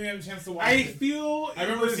didn't have a chance to watch I it. feel I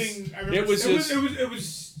remember it was, seeing. It was just- it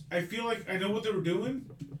was. I feel like I know what they were doing.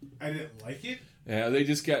 I didn't like it Yeah, they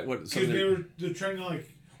just got what some because of their, they're trying to like.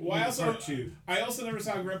 Well, I make also- part two. I also never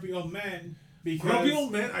saw Grumpy Old Men because Grumpy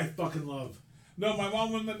Old Men, I fucking love. no, my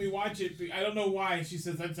mom wouldn't let me watch it. I don't know why. She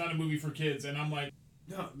says that's not a movie for kids, and I'm like,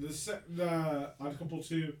 No, the Odd Couple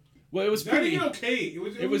 2. well, it was Not pretty. even okay. It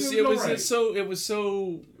was It was alright. so It was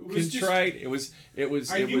just- contrite. It was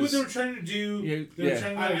I knew what they were trying to do. Yeah, They were yeah.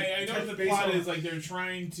 trying to I know touch the base plot on- is like they're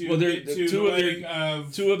trying to Well, they're- get to two the of their- wedding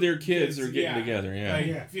of two of their kids are getting yeah. together. Yeah. like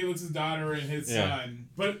Yeah. Felix's daughter and his Yeah. son.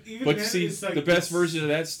 But even But then, see, it's like the best it's- version of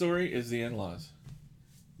that story is the in-laws.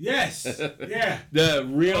 Yes. Yeah. The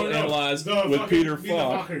real Oh, no, in-laws the with fucking Peter Meet the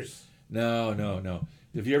Falk. Fockers. No.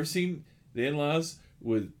 Have you ever seen the in-laws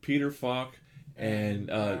with Peter Falk and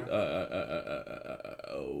not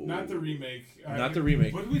the remake. not the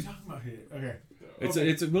remake. What are we talking about here? Okay.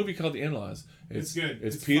 It's a movie called The In-Laws. It's good.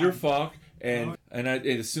 It's It's Peter fun. Falk and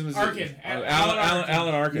as soon as Arkin.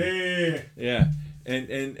 Alan Arkin. Yeah. Yeah,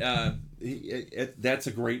 and that's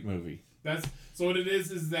a great movie. That's so. What it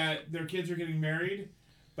is that their kids are getting married,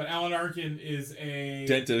 but Alan Arkin is a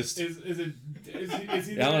Dentist. Is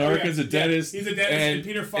he Alan Arkin's a dentist. He's a dentist, and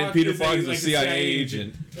Peter Falk is a like CIA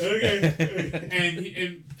agent. Okay.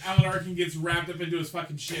 and Alan Arkin gets wrapped up into his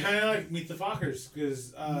fucking shit. Kind of like Meet the Fockers,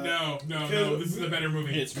 because No. This is a better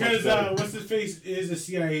movie. It's much because better. what's his face is a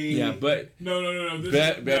CIA. Yeah, but No. This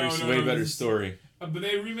better, is, way better this- story. But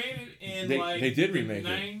they remade it in They did the remake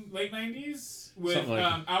it. late 90s with Something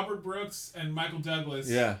like Albert Brooks and Michael Douglas.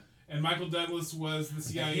 Yeah. And Michael Douglas was the I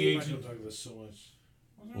CIA hate Michael agent. Douglas so much.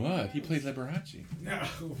 What? He played Liberace. No,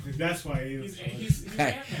 that's why I hate him so much. He's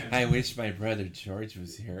Batman. I wish my brother George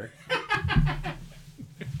was here.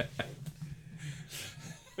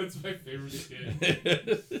 That's my favorite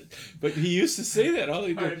kid. But he used to say that all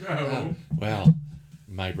he I did. know. Well,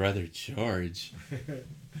 my brother George.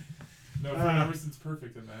 No, Fred Emerson's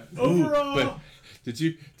perfect in that. Overall, But did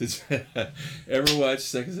you ever watch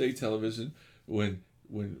Second City Television when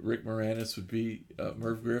Rick Moranis would be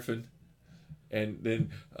Merv Griffin, and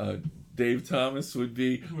then Dave Thomas would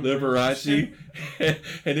be Liberace, and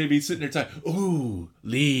they'd be sitting there talking, "Ooh,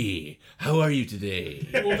 Lee, how are you today?"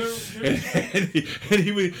 Well,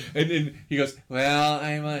 and then he goes, "Well,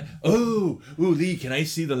 I'm ooh, Lee, can I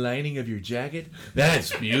see the lining of your jacket?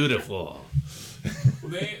 That's beautiful."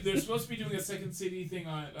 they're supposed to be doing a Second City thing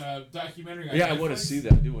on documentary. On Yeah, I Netflix. want to see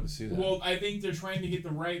that. I do want to see that. Well, I think they're trying to get the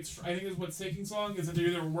rights. I think that's what's taking so long is that they're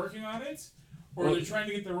either working on it or Well, they're trying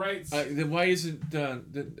to get the rights. Then why isn't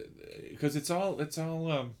because it's all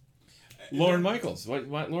Lauren Michaels. Why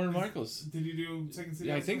Lauren Michaels? Did you do Second City?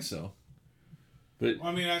 Yeah, I also? think so. But Well,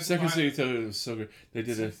 I mean, Second City Television was so good. They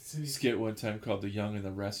did a Second City. skit one time called "The Young and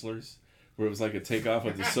the Wrestlers," where it was like a takeoff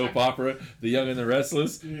of the soap opera, "The Young and the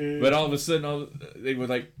Restless." But all of a sudden, they would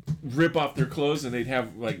like rip off their clothes and they'd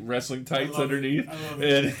have like wrestling tights underneath, I love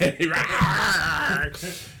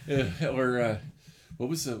and or what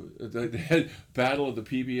was the had Battle of the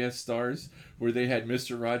PBS Stars where they had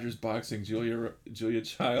Mr. Rogers boxing Julia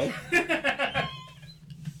Child, and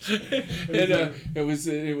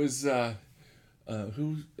it was who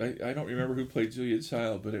I don't remember who played Julia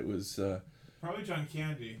Child, but it was. Probably John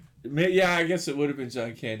Candy. Yeah, I guess it would have been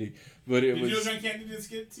John Candy, but it Did was. you know John Candy did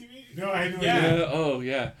skit TV? no, I know. Yeah. Yeah. Oh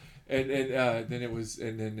yeah, and then it was. Oh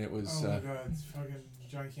my god, it's fucking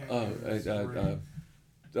John Candy. was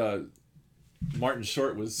great. Martin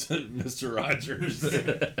Short was Mr. Rogers.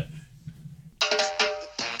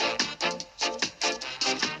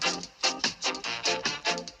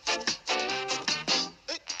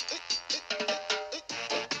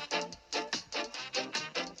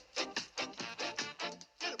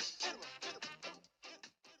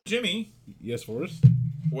 Jimmy, Yes, Forrest.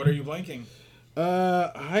 what are you blanking?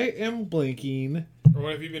 I am blanking. Or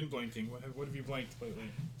what have you been blanking? What have you blanked lately?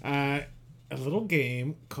 A little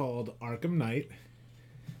game called Arkham Knight.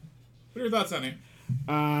 What are your thoughts on it?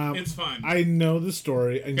 It's fun. I know the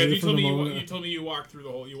story. I knew you it from told the me moment. you told me you walked through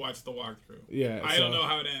the whole. You watched the walkthrough. Yeah, I so- don't know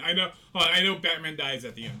how it ends. I know. Hold on, I know Batman dies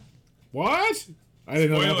at the end. What? I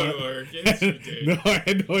didn't know Spoiler that. alert! Yes, you did. No, I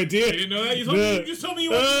had no idea. You didn't know that? You just told me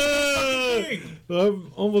you watched the fucking thing.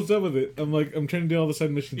 I'm almost done with it. I'm trying to do all the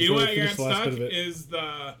side missions. You know before what I got finish the last stuck bit of it. is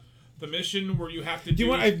the mission where you have to do. Do you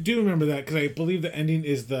know what? I do remember that because I believe the ending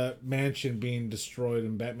is the mansion being destroyed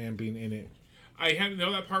and Batman being in it. I have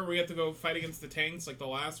know that part where you have to go fight against the tanks, like the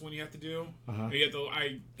last one you have to do. You have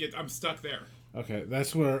to. I'm stuck there. Okay,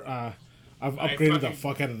 that's where I've I upgraded the fucking-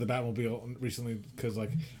 fuck out of the Batmobile recently because like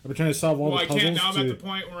I've been trying to solve all Well, the I puzzles. can't. Now I'm to... at the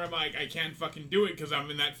point where I'm like, I can't fucking do it because I'm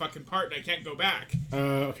in that fucking part and I can't go back.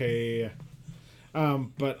 Okay, yeah.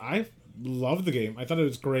 But I love the game. I thought it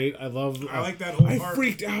was great. I love. I like that whole I part.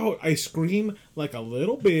 freaked out. I scream like a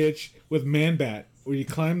little bitch with Man Bat, where you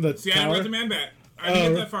climb the See, I tower. haven't got the Man Bat. I didn't Oh.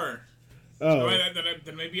 get that far. Oh,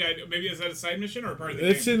 Then maybe is that a side mission or a part of the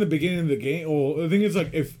it's game? in the beginning of the game. Well, the thing is,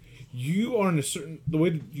 like, if you are in a certain the way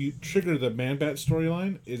that you trigger the Man Bat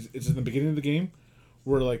storyline is it's in the beginning of the game,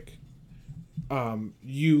 where like,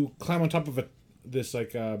 you climb on top of this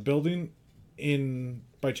building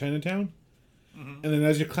by Chinatown, and then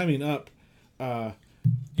as you're climbing up,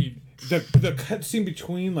 You- the cutscene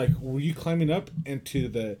between like were you climbing up into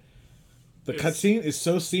the It's- cutscene is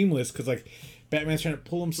so seamless because like Batman's trying to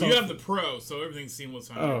pull Well, himself. you have the Pro, so everything's seamless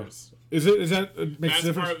on Oh, yours. is that it makes That's a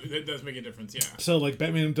difference? part of, that does make a difference, yeah. So like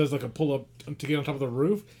Batman does like a pull up to get on top of the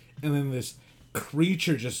roof, and then this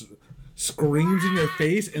creature just screams in your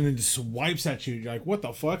face and then just swipes at you. You're like, what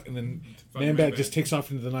the fuck? And then Man-Bat just takes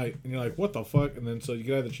off into the night. And you're like, what the fuck? And then so you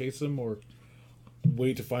can either chase him or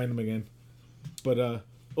wait to find him again. But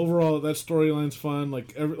overall, that storyline's fun.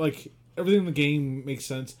 Like everything in the game makes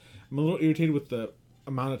sense. I'm a little irritated with the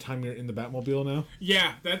amount of time you're in the Batmobile now.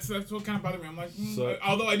 Yeah, that's what kind of bothered me. I'm like, So-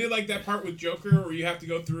 although I did like that part with Joker where you have to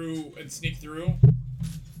go through and sneak through.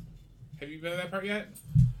 Have you been to that part yet?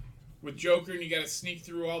 With Joker and you got to sneak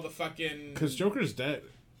through all the fucking. Because Joker's dead.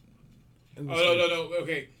 Oh no!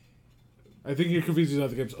 Okay. I think you're confusing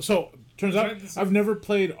other games. So turns out I've never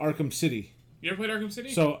played Arkham City. You ever played Arkham City?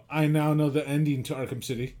 So I now know the ending to Arkham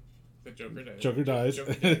City. The Joker dies. Joker dies.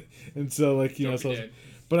 Joker died. And so like you know Joker so. dead.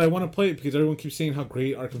 But I want to play it because everyone keeps saying how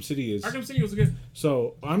great Arkham City is. Arkham City was good.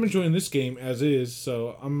 So I'm enjoying this game as is.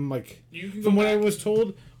 So I'm like, You can go from what I back. was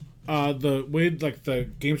told, the way like the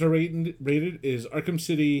games are rated is Arkham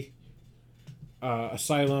City,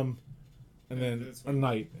 Asylum, and then This a one.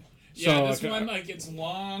 Night. Yeah, So, this like, one like it's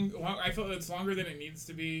long. Well, I feel it's longer than it needs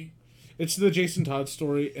to be. it's the Jason Todd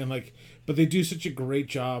story, and like, but they do such a great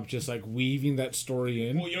job just like weaving that story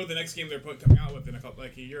in. Well, you know the next game they're coming out with in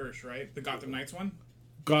a year, right? The Gotham Knights one.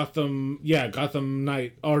 Gotham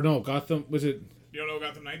Knight, or no, Gotham was it? You don't know what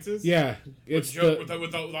Gotham Knights is? Yeah, it's with, the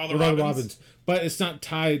with all the with all Robins. but it's not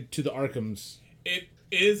tied to the Arkhams. It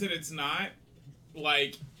is and it's not.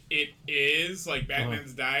 Like it is. Like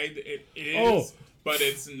Batman's died. It is. Oh. But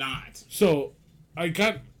it's not. So I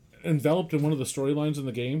got enveloped in one of the storylines in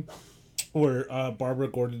the game where Barbara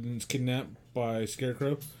Gordon is kidnapped by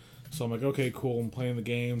Scarecrow. So I'm like, okay, cool. I'm playing the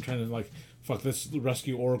game, trying to like fuck this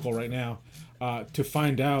rescue Oracle right now. To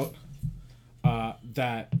find out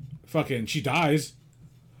that fucking she dies.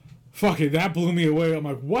 Fucking that blew me away. I'm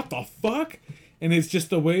like, what the fuck? And it's just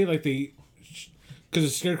the way like they, because the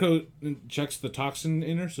Scarecrow injects the toxin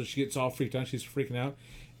in her, so she gets all freaked out. She's freaking out.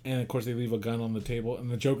 And of course they leave a gun on the table, and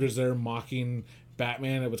the Joker's there mocking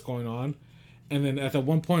Batman at what's going on. And then at that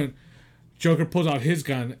one point, Joker pulls out his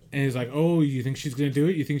gun and he's like, "Oh, you think she's gonna do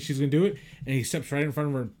it? You think she's gonna do it?" And he steps right in front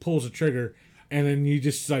of her and pulls the trigger. And then you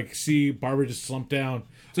just like see Barbara just slump down.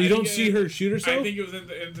 So you don't see her shoot herself. I think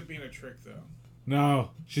it ends up being a trick though. No,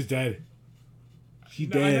 she's dead. She's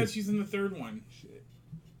No, I dead. thought she's in the third one.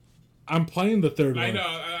 I'm playing the third one. I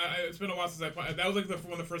know. It's been a while since I played. That was like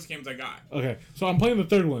one of the first games I got. Okay, so I'm playing the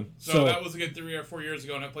third one. So that was a good 3 or 4 years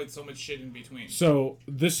ago, and I played so much shit in between. So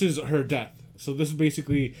this is her death. So this is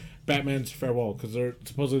basically Batman's farewell because they're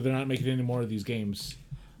not making any more of these games.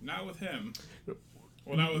 Not with him.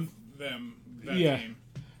 Well, not with them. That Yeah. game.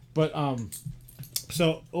 But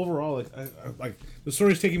so overall, like I like the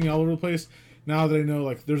story's taking me all over the place. Now that I know,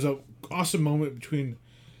 like there's a awesome moment between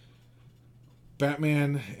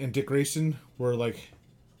Batman and Dick Grayson where like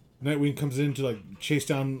Nightwing comes in to like chase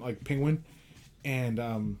down like Penguin, and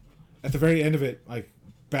at the very end of it, like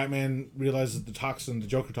Batman realizes the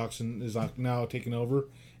Joker toxin, is like now taking over,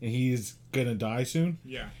 and he's gonna die soon.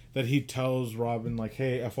 Yeah. That he tells Robin like,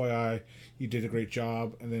 "Hey, FYI, you did a great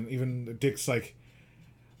job," and then even Dick's like,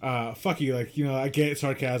 "Fuck you," like I get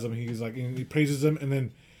sarcasm. He's like, and he praises him, and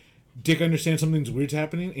then Dick understands something's weird's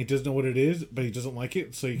happening. He doesn't know what it is, but he doesn't like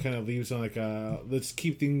it, so he kind of leaves on like, let's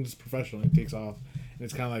keep things professional. And he takes off, and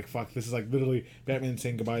it's kind of like, fuck, this is like literally Batman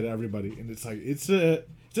saying goodbye to everybody, and it's like it's a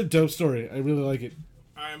dope story. I really like it.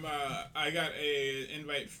 I got a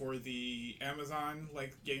invite for the Amazon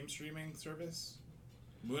game streaming service,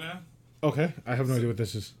 Luna. Okay, I have no idea what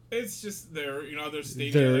this is. It's just their their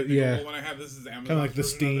Stadia. Their- Like, the yeah. Google one I have. This is Amazon. Kind of like the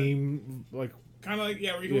version of it. Steam, like Kind of like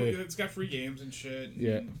where you Yeah. it's got free games and shit.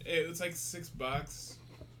 Yeah. And it's like $6.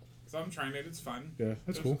 So I'm trying it. It's fun. yeah, that's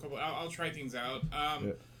There's a cool. couple- I'll try things out.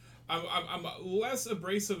 Yeah. I'm less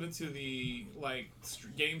abrasive into the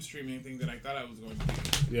game streaming thing than I thought I was going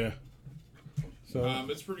to be. Yeah. So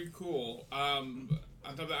It's pretty cool. On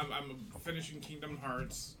top of that, I'm finishing Kingdom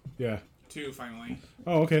Hearts yeah. 2 finally,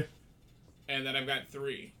 Oh, okay. and then I've got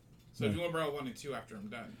 3. So if Yeah. you want to borrow 1 and 2 after I'm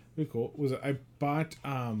done. Pretty cool. Was it? I bought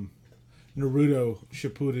Naruto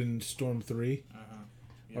Shippuden Storm 3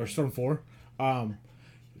 or Storm 4.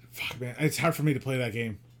 Fuck man, it's hard for me to play that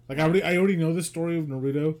game. Like I already know the story of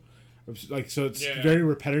Naruto. Like so it's Yeah. very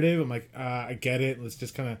repetitive. I'm like, I get it. Let's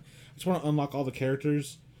just I just want to unlock all the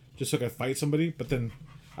characters just so I can fight somebody, but then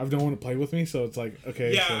I have no one to play with me, so it's like,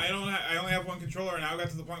 okay. Yeah, so, I only have one controller, and now I got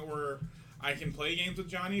to the point where I can play games with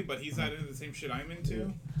Johnny, but he's not into the same shit I'm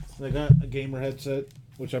into. I got a gamer headset,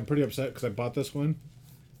 which I'm pretty upset because I bought this one.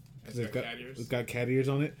 Because It's got cat ears. it's got cat ears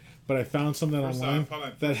on it, but I found some that First online off, hold on,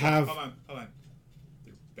 that first have. off, hold on.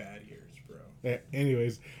 They're bad ears, bro. Yeah,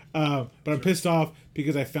 anyways, but I'm pissed off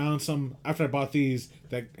because I found some after I bought these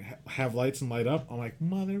that have lights and light up. I'm like,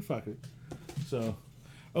 motherfucker. So,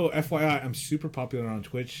 Oh, FYI, I'm super popular on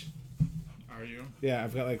Twitch. Are you? Yeah,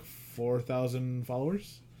 I've got like 4,000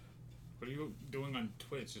 followers. What are you doing on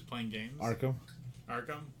Twitch? Just playing games? Arkham.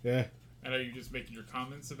 Arkham? Yeah. And are you just making your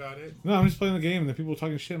comments about it? No, I'm just playing the game, and the people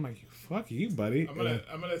talking shit. I'm like, fuck you, buddy. I'm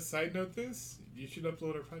gonna side note this. You should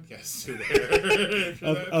upload our podcast to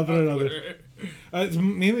there. I'll put it on there.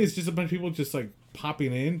 It's just a bunch of people just like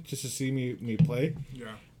popping in just to see me play.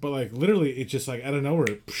 Yeah. But like literally, it's just like out of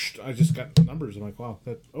nowhere. I just got numbers. I'm like, wow,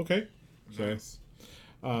 that okay. Nice.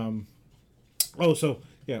 So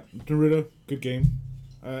yeah, Naruto, good game.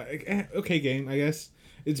 Okay game, I guess.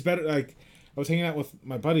 It's better. Like I was hanging out with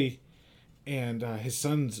my buddy, and his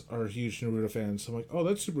sons are huge Naruto fans. So I'm like, oh,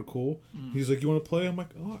 that's super cool. He's like, you want to play? I'm like,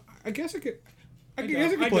 oh, I guess I could. I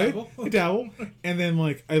guess I could play. I dabble. And then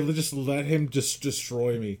like I just let him just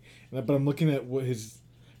destroy me. But I'm looking at what his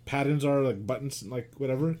patterns are, like buttons, like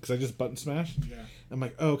whatever, because I just button smash. Yeah. I'm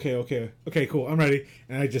like, oh, okay, cool, I'm ready.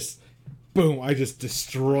 And I just, boom, I just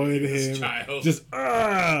destroyed him. Child. Just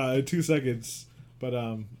in 2 seconds. But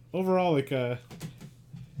overall, like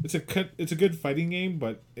it's a good fighting game,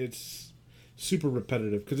 but it's super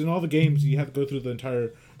repetitive because in all the games you have to go through the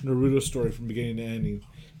entire Naruto story from beginning to ending,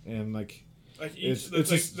 and like each,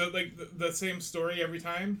 the same story every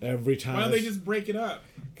time. Every time. Why don't they just break it up?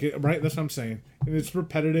 Right, that's what I'm saying. And it's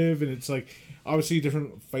repetitive, and it's like obviously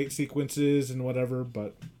different fight sequences and whatever.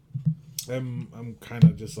 But I'm kind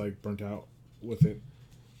of just like burnt out with it.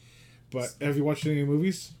 But have you watched any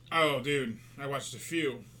movies? Oh, dude, I watched a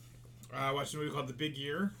few. I watched a movie called The Big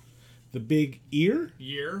Year. The Big Ear?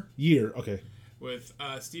 Year, okay. With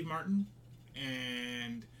Steve Martin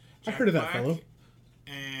and Jack I heard of that fellow.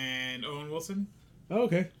 And Owen Wilson. Oh,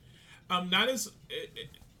 okay. Not as...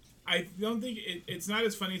 I don't think... it's not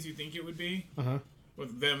as funny as you think it would be. Uh-huh.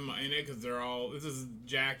 With them in it, because they're all... This is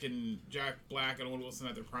Jack Black and Owen Wilson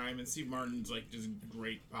at their prime, and Steve Martin's like just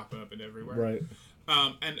great popping up and everywhere. Right.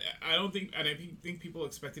 And I think people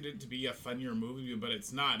expected it to be a funnier movie, but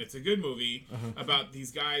it's not. It's a good movie about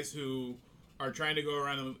these guys who are trying to go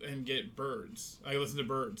around and get birds. I listen to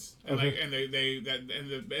birds, and and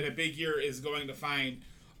a big year is going to find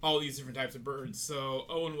all these different types of birds. So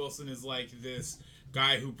Owen Wilson is like this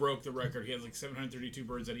guy who broke the record. He has like 732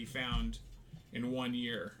 birds that he found in 1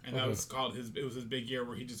 year, and that was called his big year,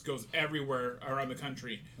 where he just goes everywhere around the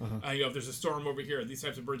country. If there's a storm over here, these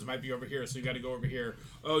types of birds might be over here, so you got to go over here.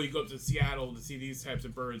 Oh, you go up to Seattle to see these types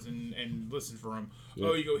of birds and listen for them. Yeah.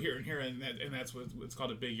 Oh, you go here and here, and that's what's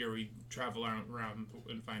called a big year. We travel around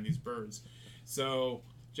and find these birds. So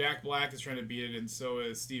Jack Black is trying to beat it, and so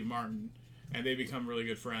is Steve Martin, and they become really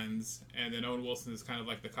good friends. And then Owen Wilson is kind of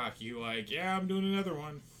like the cocky, like, yeah, I'm doing another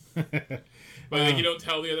one. But like you don't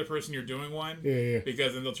tell the other person you're doing one,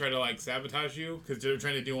 because then they'll try to like sabotage you because they're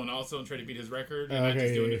trying to do one also and try to beat his record and not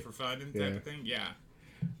just doing it for fun and type of thing. Yeah.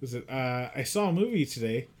 Listen, I saw a movie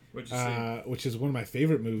today, which is one of my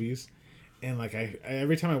favorite movies, and like I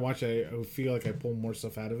every time I watch it, I feel like I pull more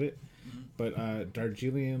stuff out of it. But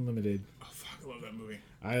Darjeeling Limited. Oh fuck, I love that movie.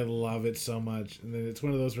 I love it so much, and then it's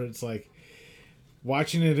one of those where it's like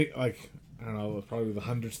watching it like. I don't know, probably the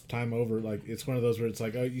 100th time over. Like it's one of those where it's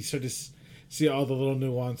like, oh, you start to see all the little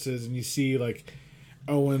nuances, and you see like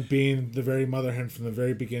Owen being the very mother hen from the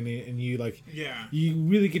very beginning, and you like, you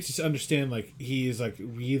really get to understand like he is like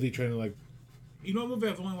really trying to like. You know, a movie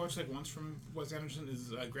I've only watched like once from Wes Anderson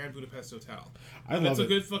is Grand Budapest Hotel. I love it. That's a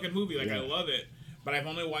good fucking movie. Like I love it, but I've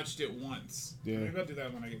only watched it once. Yeah. Maybe I'll do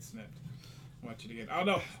that when I get snipped. Watch it again. Oh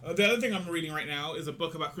no, the other thing I'm reading right now is a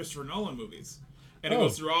book about Christopher Nolan movies. And it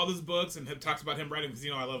goes through all his books and talks about him writing because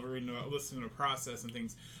I love reading about listening to the process and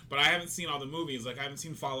things. But I haven't seen all the movies. Like I haven't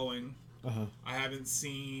seen Following. I haven't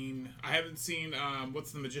seen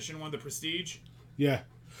what's the magician one? The Prestige. Yeah.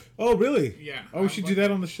 Oh really? Yeah. Oh, we should do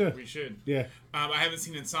that on the show. We should. Yeah. I haven't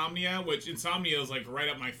seen Insomnia, which Insomnia is like right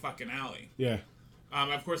up my fucking alley. Yeah.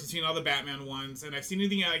 Of course, I've seen all the Batman ones, and I've seen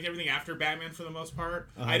everything after Batman for the most part.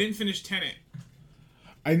 I didn't finish Tenet.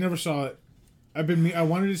 I never saw it. I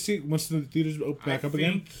wanted to see it once the theaters open back up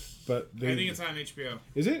again, but I think it's on HBO.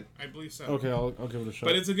 Is it? I believe so. Okay, I'll give it a shot.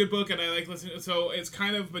 But it's a good book, and I like listening. So it's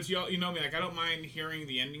kind of, but you know me, like I don't mind hearing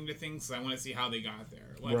the ending to things. Cause I want to see how they got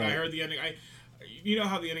there. Like I heard the ending. You know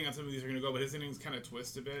how the ending on some of these are gonna go, but his endings kind of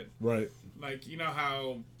twist a bit. Right. Like you know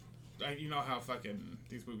how fucking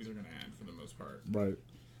these movies are gonna end for the most part. Right.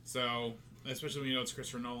 So especially when it's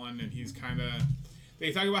Christopher Nolan, and he's kind of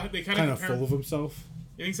kind of full of himself.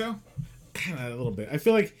 You think so? Kind of a little bit. I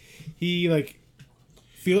feel like he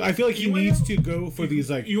needs to go for these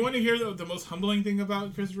like. You want to hear the most humbling thing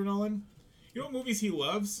about Christopher Nolan? You know what movies he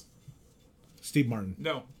loves? Steve Martin.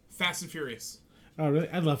 No, Fast and Furious. Oh really?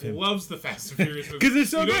 I love him. He loves the Fast and Furious movies. Because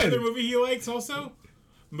it's so good. Another movie he likes also?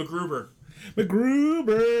 MacGruber.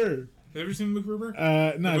 MacGruber. Have you ever seen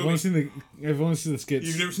MacGruber? No, I've only seen the skits.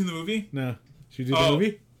 You've never seen the movie? No. Should we do the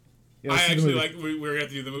movie? Yeah, I let's do the actually movie. we're gonna have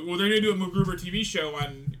to do the movie. Well, they're gonna do a MacGruber TV show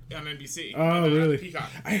on NBC. Oh, on, really? Peacock.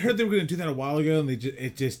 I heard they were going to do that a while ago, and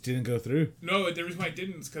it just didn't go through. No, the reason why it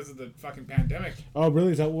didn't is because of the fucking pandemic. Oh,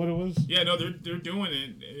 really? Is that what it was? Yeah, no, they're doing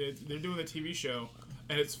it. They're doing the TV show,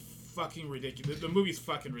 and it's fucking ridiculous. The movie's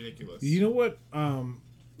fucking ridiculous. You know what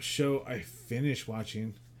show I finished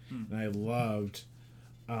watching and I loved?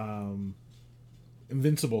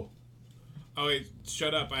 Invincible. Oh wait,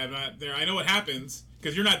 shut up! I am not there. I know what happens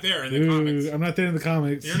because you're not there in the comics. I'm not there in the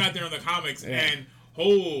comics. You're not there in the comics, Yeah. and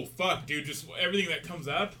oh fuck, dude! Just everything that comes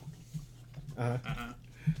up.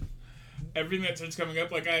 Everything that starts coming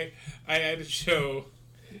up, like I had a show.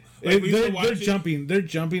 Like, They're jumping. They're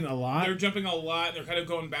jumping a lot. They're jumping a lot. They're kind of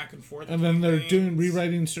going back and forth. And then they're between things.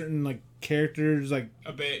 rewriting certain like characters, like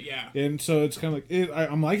a bit, yeah. and so it's kind of like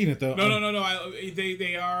I'm liking it though. No.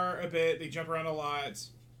 They are a bit. They jump around a lot.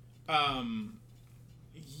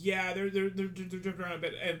 Yeah, they're jumping around a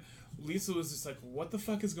bit, and Lisa was just like, "What the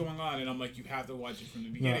fuck is going on?" And I'm like, "You have to watch it from the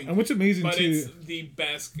No. beginning." And what's amazing but too, it's the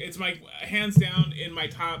best. It's my hands down in my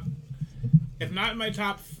top, if not in my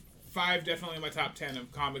top 5, definitely in my top 10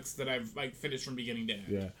 of comics that I've like finished from beginning to end.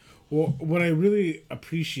 yeah. Well, what I really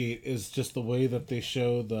appreciate is just the way that they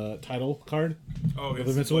show the title card Oh, of it's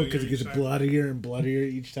Invincible because it gets each time. bloodier and bloodier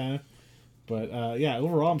each time. But yeah,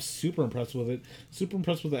 overall, I'm super impressed with it. Super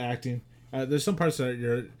impressed with the acting. There's some parts that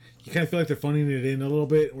you kind of feel like they're phoning it in a little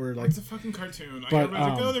bit, where like It's a fucking cartoon. But,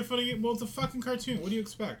 I was like, they're funny. Well, it's a fucking cartoon. What do you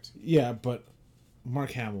expect? yeah, but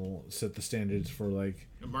Mark Hamill set the standards for like.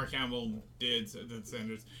 Mark Hamill did set the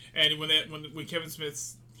standards, and when Kevin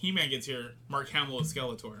Smith's He-Man gets here, Mark Hamill is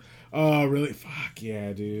Skeletor. Oh, really? Fuck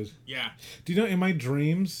yeah, dude. Yeah, Do you know in my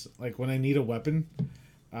dreams, like when I need a weapon,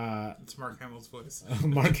 it's Mark Hamill's voice.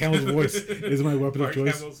 Mark Hamill's voice is my weapon Mark of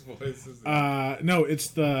choice. Hamill's voice is No, it's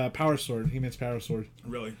the Power Sword. He-Man's Power Sword.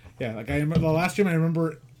 really Yeah, like I remember the last time I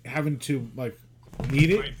remember having to like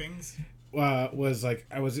need it fight things. was like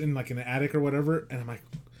I was in like an attic or whatever, and I'm like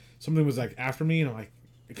something was like after me, and I'm like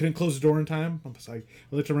I couldn't close the door in time. I'm just like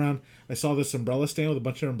I looked around, I saw this umbrella stand with a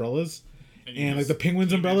bunch of umbrellas. you And like just the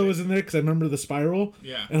penguin's keep umbrella it. was in there because I remember the spiral.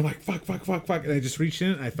 Yeah. And I'm like, fuck. And I just reached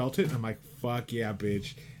in and I felt it. And I'm like, fuck yeah,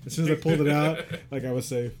 bitch. As soon as I pulled it out, like I was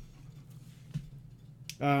safe.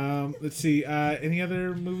 Let's see. Any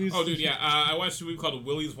other movies? Oh, dude, yeah. I watched a movie called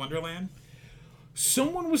Willy's Wonderland.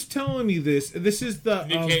 Someone was telling me this. This is the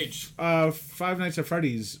Nick Cage. Five Nights at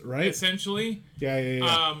Freddy's, right? Essentially,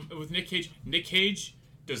 Yeah. with Nick Cage. Nick Cage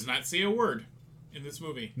does not say a word in this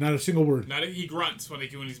movie. Not a single word. He grunts when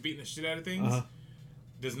he's beating the shit out of things.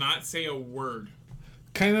 Does not say a word.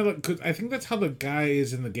 Kind of like, 'cause I think that's how the guy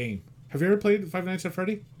is in the game. Have you ever played Five Nights at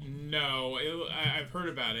Freddy? No, I've heard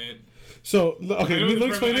about it. So okay, let me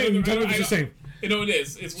explain it and tell me if it's the same. You know it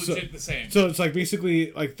is. It's legit the same. So it's like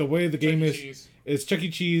basically like the way the game Chuck E. is. Cheese. It's Chuck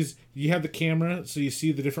E. Cheese. You have the camera, so you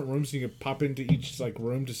see the different rooms, and you can pop into each like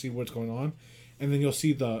room to see what's going on, and then you'll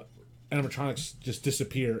see the animatronics just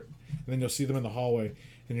disappear, and then you'll see them in the hallway,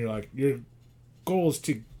 and you're like, your goal is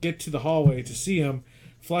to get to the hallway to see them,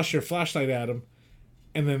 flash your flashlight at them,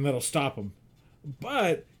 and then that'll stop them.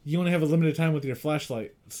 But you only have a limited time with your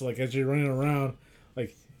flashlight, so like as you're running around,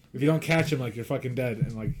 like if you don't catch him, like you're fucking dead,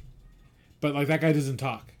 and like, but like that guy doesn't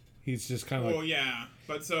talk. He's just kind of like Well, yeah,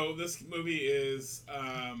 but so this movie is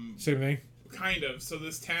same thing. kind of so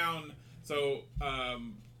this town. So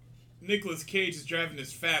Nicolas Cage is driving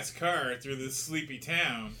his fast car through this sleepy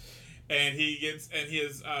town, and his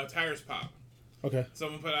tires pop. Okay.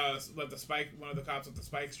 Someone one of the cops let the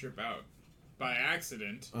spike strip out by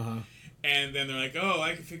accident, and then they're like, "Oh,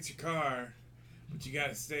 I can fix your car, but you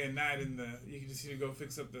gotta stay a night in the. You can just need to go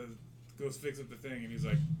fix up the thing." And he's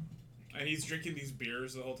like, and he's drinking these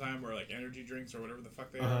beers the whole time, or like energy drinks or whatever the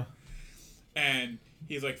fuck they are. And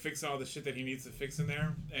he's like fixing all the shit that he needs to fix in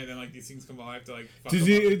there, and then like these things come alive to like. Fuck Does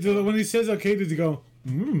him up. when he says okay, does he go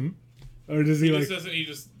or does he, He like just doesn't. He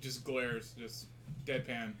just glares, just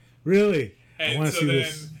deadpan. really? I And want to so see then,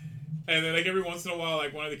 this. and then like every once in a while,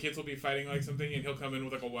 like one of the kids will be fighting like something, and he'll come in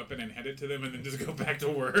with like a weapon and hand it to them, and then just go back to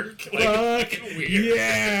work. Like it's fucking weird.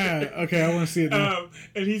 Yeah. Okay, I want to see it now.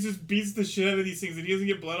 And he just beats the shit out of these things, and he doesn't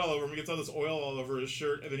get blood all over him. He gets all this oil all over his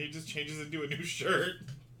shirt, and then he just changes into a new shirt,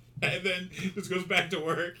 and then just goes back to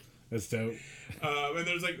work. That's dope. And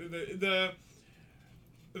there's like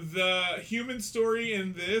the human story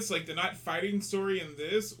in this, like the not fighting story in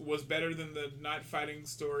this, was better than the not fighting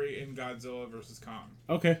story in Godzilla vs. Kong.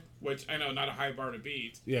 Okay. Which I know, not a high bar to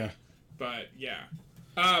beat, Yeah. but yeah.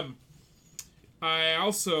 I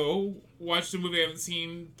also watched a movie I haven't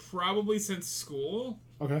seen probably since school.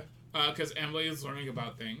 Okay. Because Emily is learning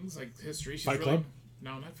about things like history. She's Fight really, Club?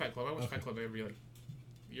 No, not Fight Club. I watch Fight Club every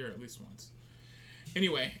year at least once.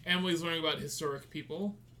 Anyway, Emily's learning about historic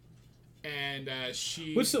people, and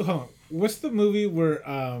she. What's the movie where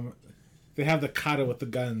they have the kata with the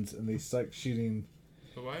guns and they start shooting?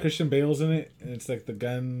 The what? Christian Bale's in it, and it's like the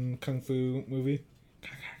gun kung fu movie.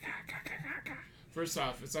 First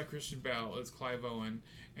off, it's not Christian Bale. It's Clive Owen,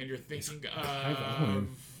 and you're thinking Clive of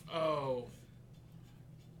Owen.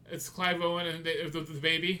 it's Clive Owen and the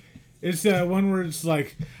baby. It's one where it's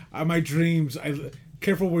like my dreams.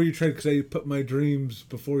 Careful where you tread because I put my dreams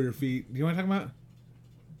before your feet. Do you want to talk about?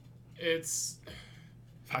 It's.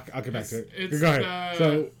 I'll get back to it. It's, Go ahead.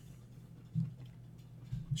 So,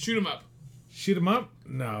 Shoot 'em up. Shoot 'em up?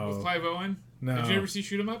 No. With Clive Owen. No. Did you ever see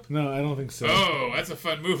Shoot 'em up? No, I don't think so. Oh, that's a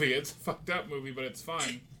fun movie. It's a fucked up movie, but it's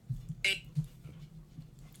fun.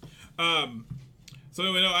 So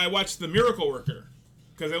I watched The Miracle Worker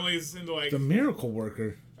because Emily's into The Miracle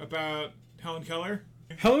Worker. about Helen Keller.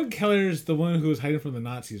 Helen Keller is the one who was hiding from the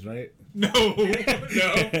Nazis, right? No.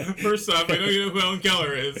 First off, I know you know who Helen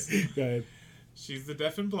Keller is. Go ahead. She's the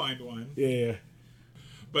deaf and blind one. Yeah.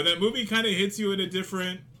 But that movie kind of hits you in a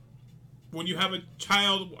different. When you have a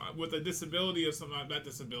child with a disability or something, not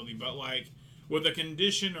disability, but like with a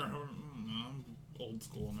condition or I'm old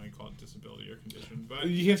school, and I call it disability or condition. But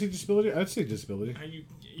You can't say disability? I'd say disability.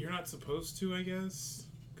 you're not supposed to, I guess,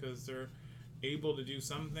 because they're able to do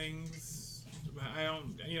some things. I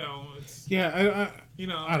don't, it's Yeah, I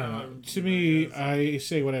I don't know. To me, I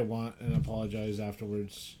say what I want and apologize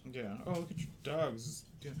afterwards. yeah. Oh, look at your dogs.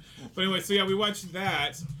 Yeah. But anyway, so yeah, we watched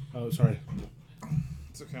that. Oh, sorry.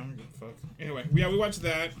 It's okay. I don't give a fuck. Anyway, we watched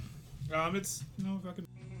that. It's fucking.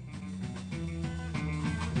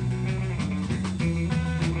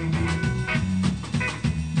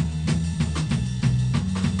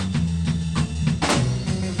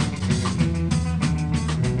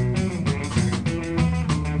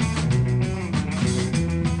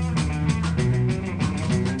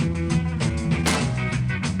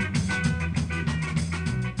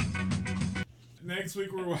 Next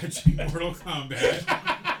week we're watching Mortal Kombat.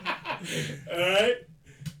 All right.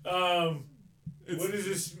 What does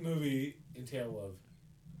this movie entail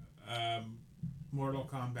of? Mortal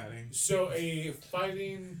Kombating, So a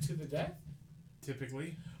fighting to the death?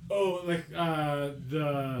 typically. Oh, like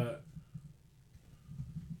the.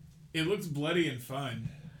 It looks bloody and fun.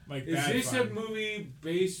 Like Is bad this fun. a movie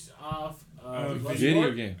based off A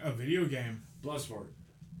Video game. A video game, Bloodsport.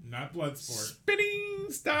 not Bloodsport. Spinning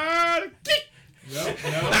star kick. No,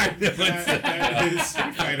 that is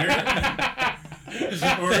Street Fighter.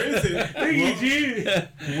 Or is it?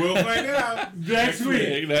 We'll find out Next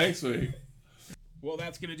week. Next week. Well,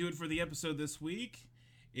 that's going to do it for the episode this week.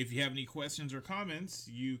 If you have any questions or comments,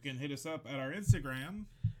 you can hit us up at our Instagram,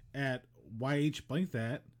 At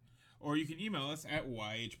YHBlankThat. or you can email us at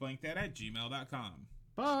yhblankthat@gmail.com.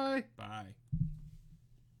 Bye. Bye.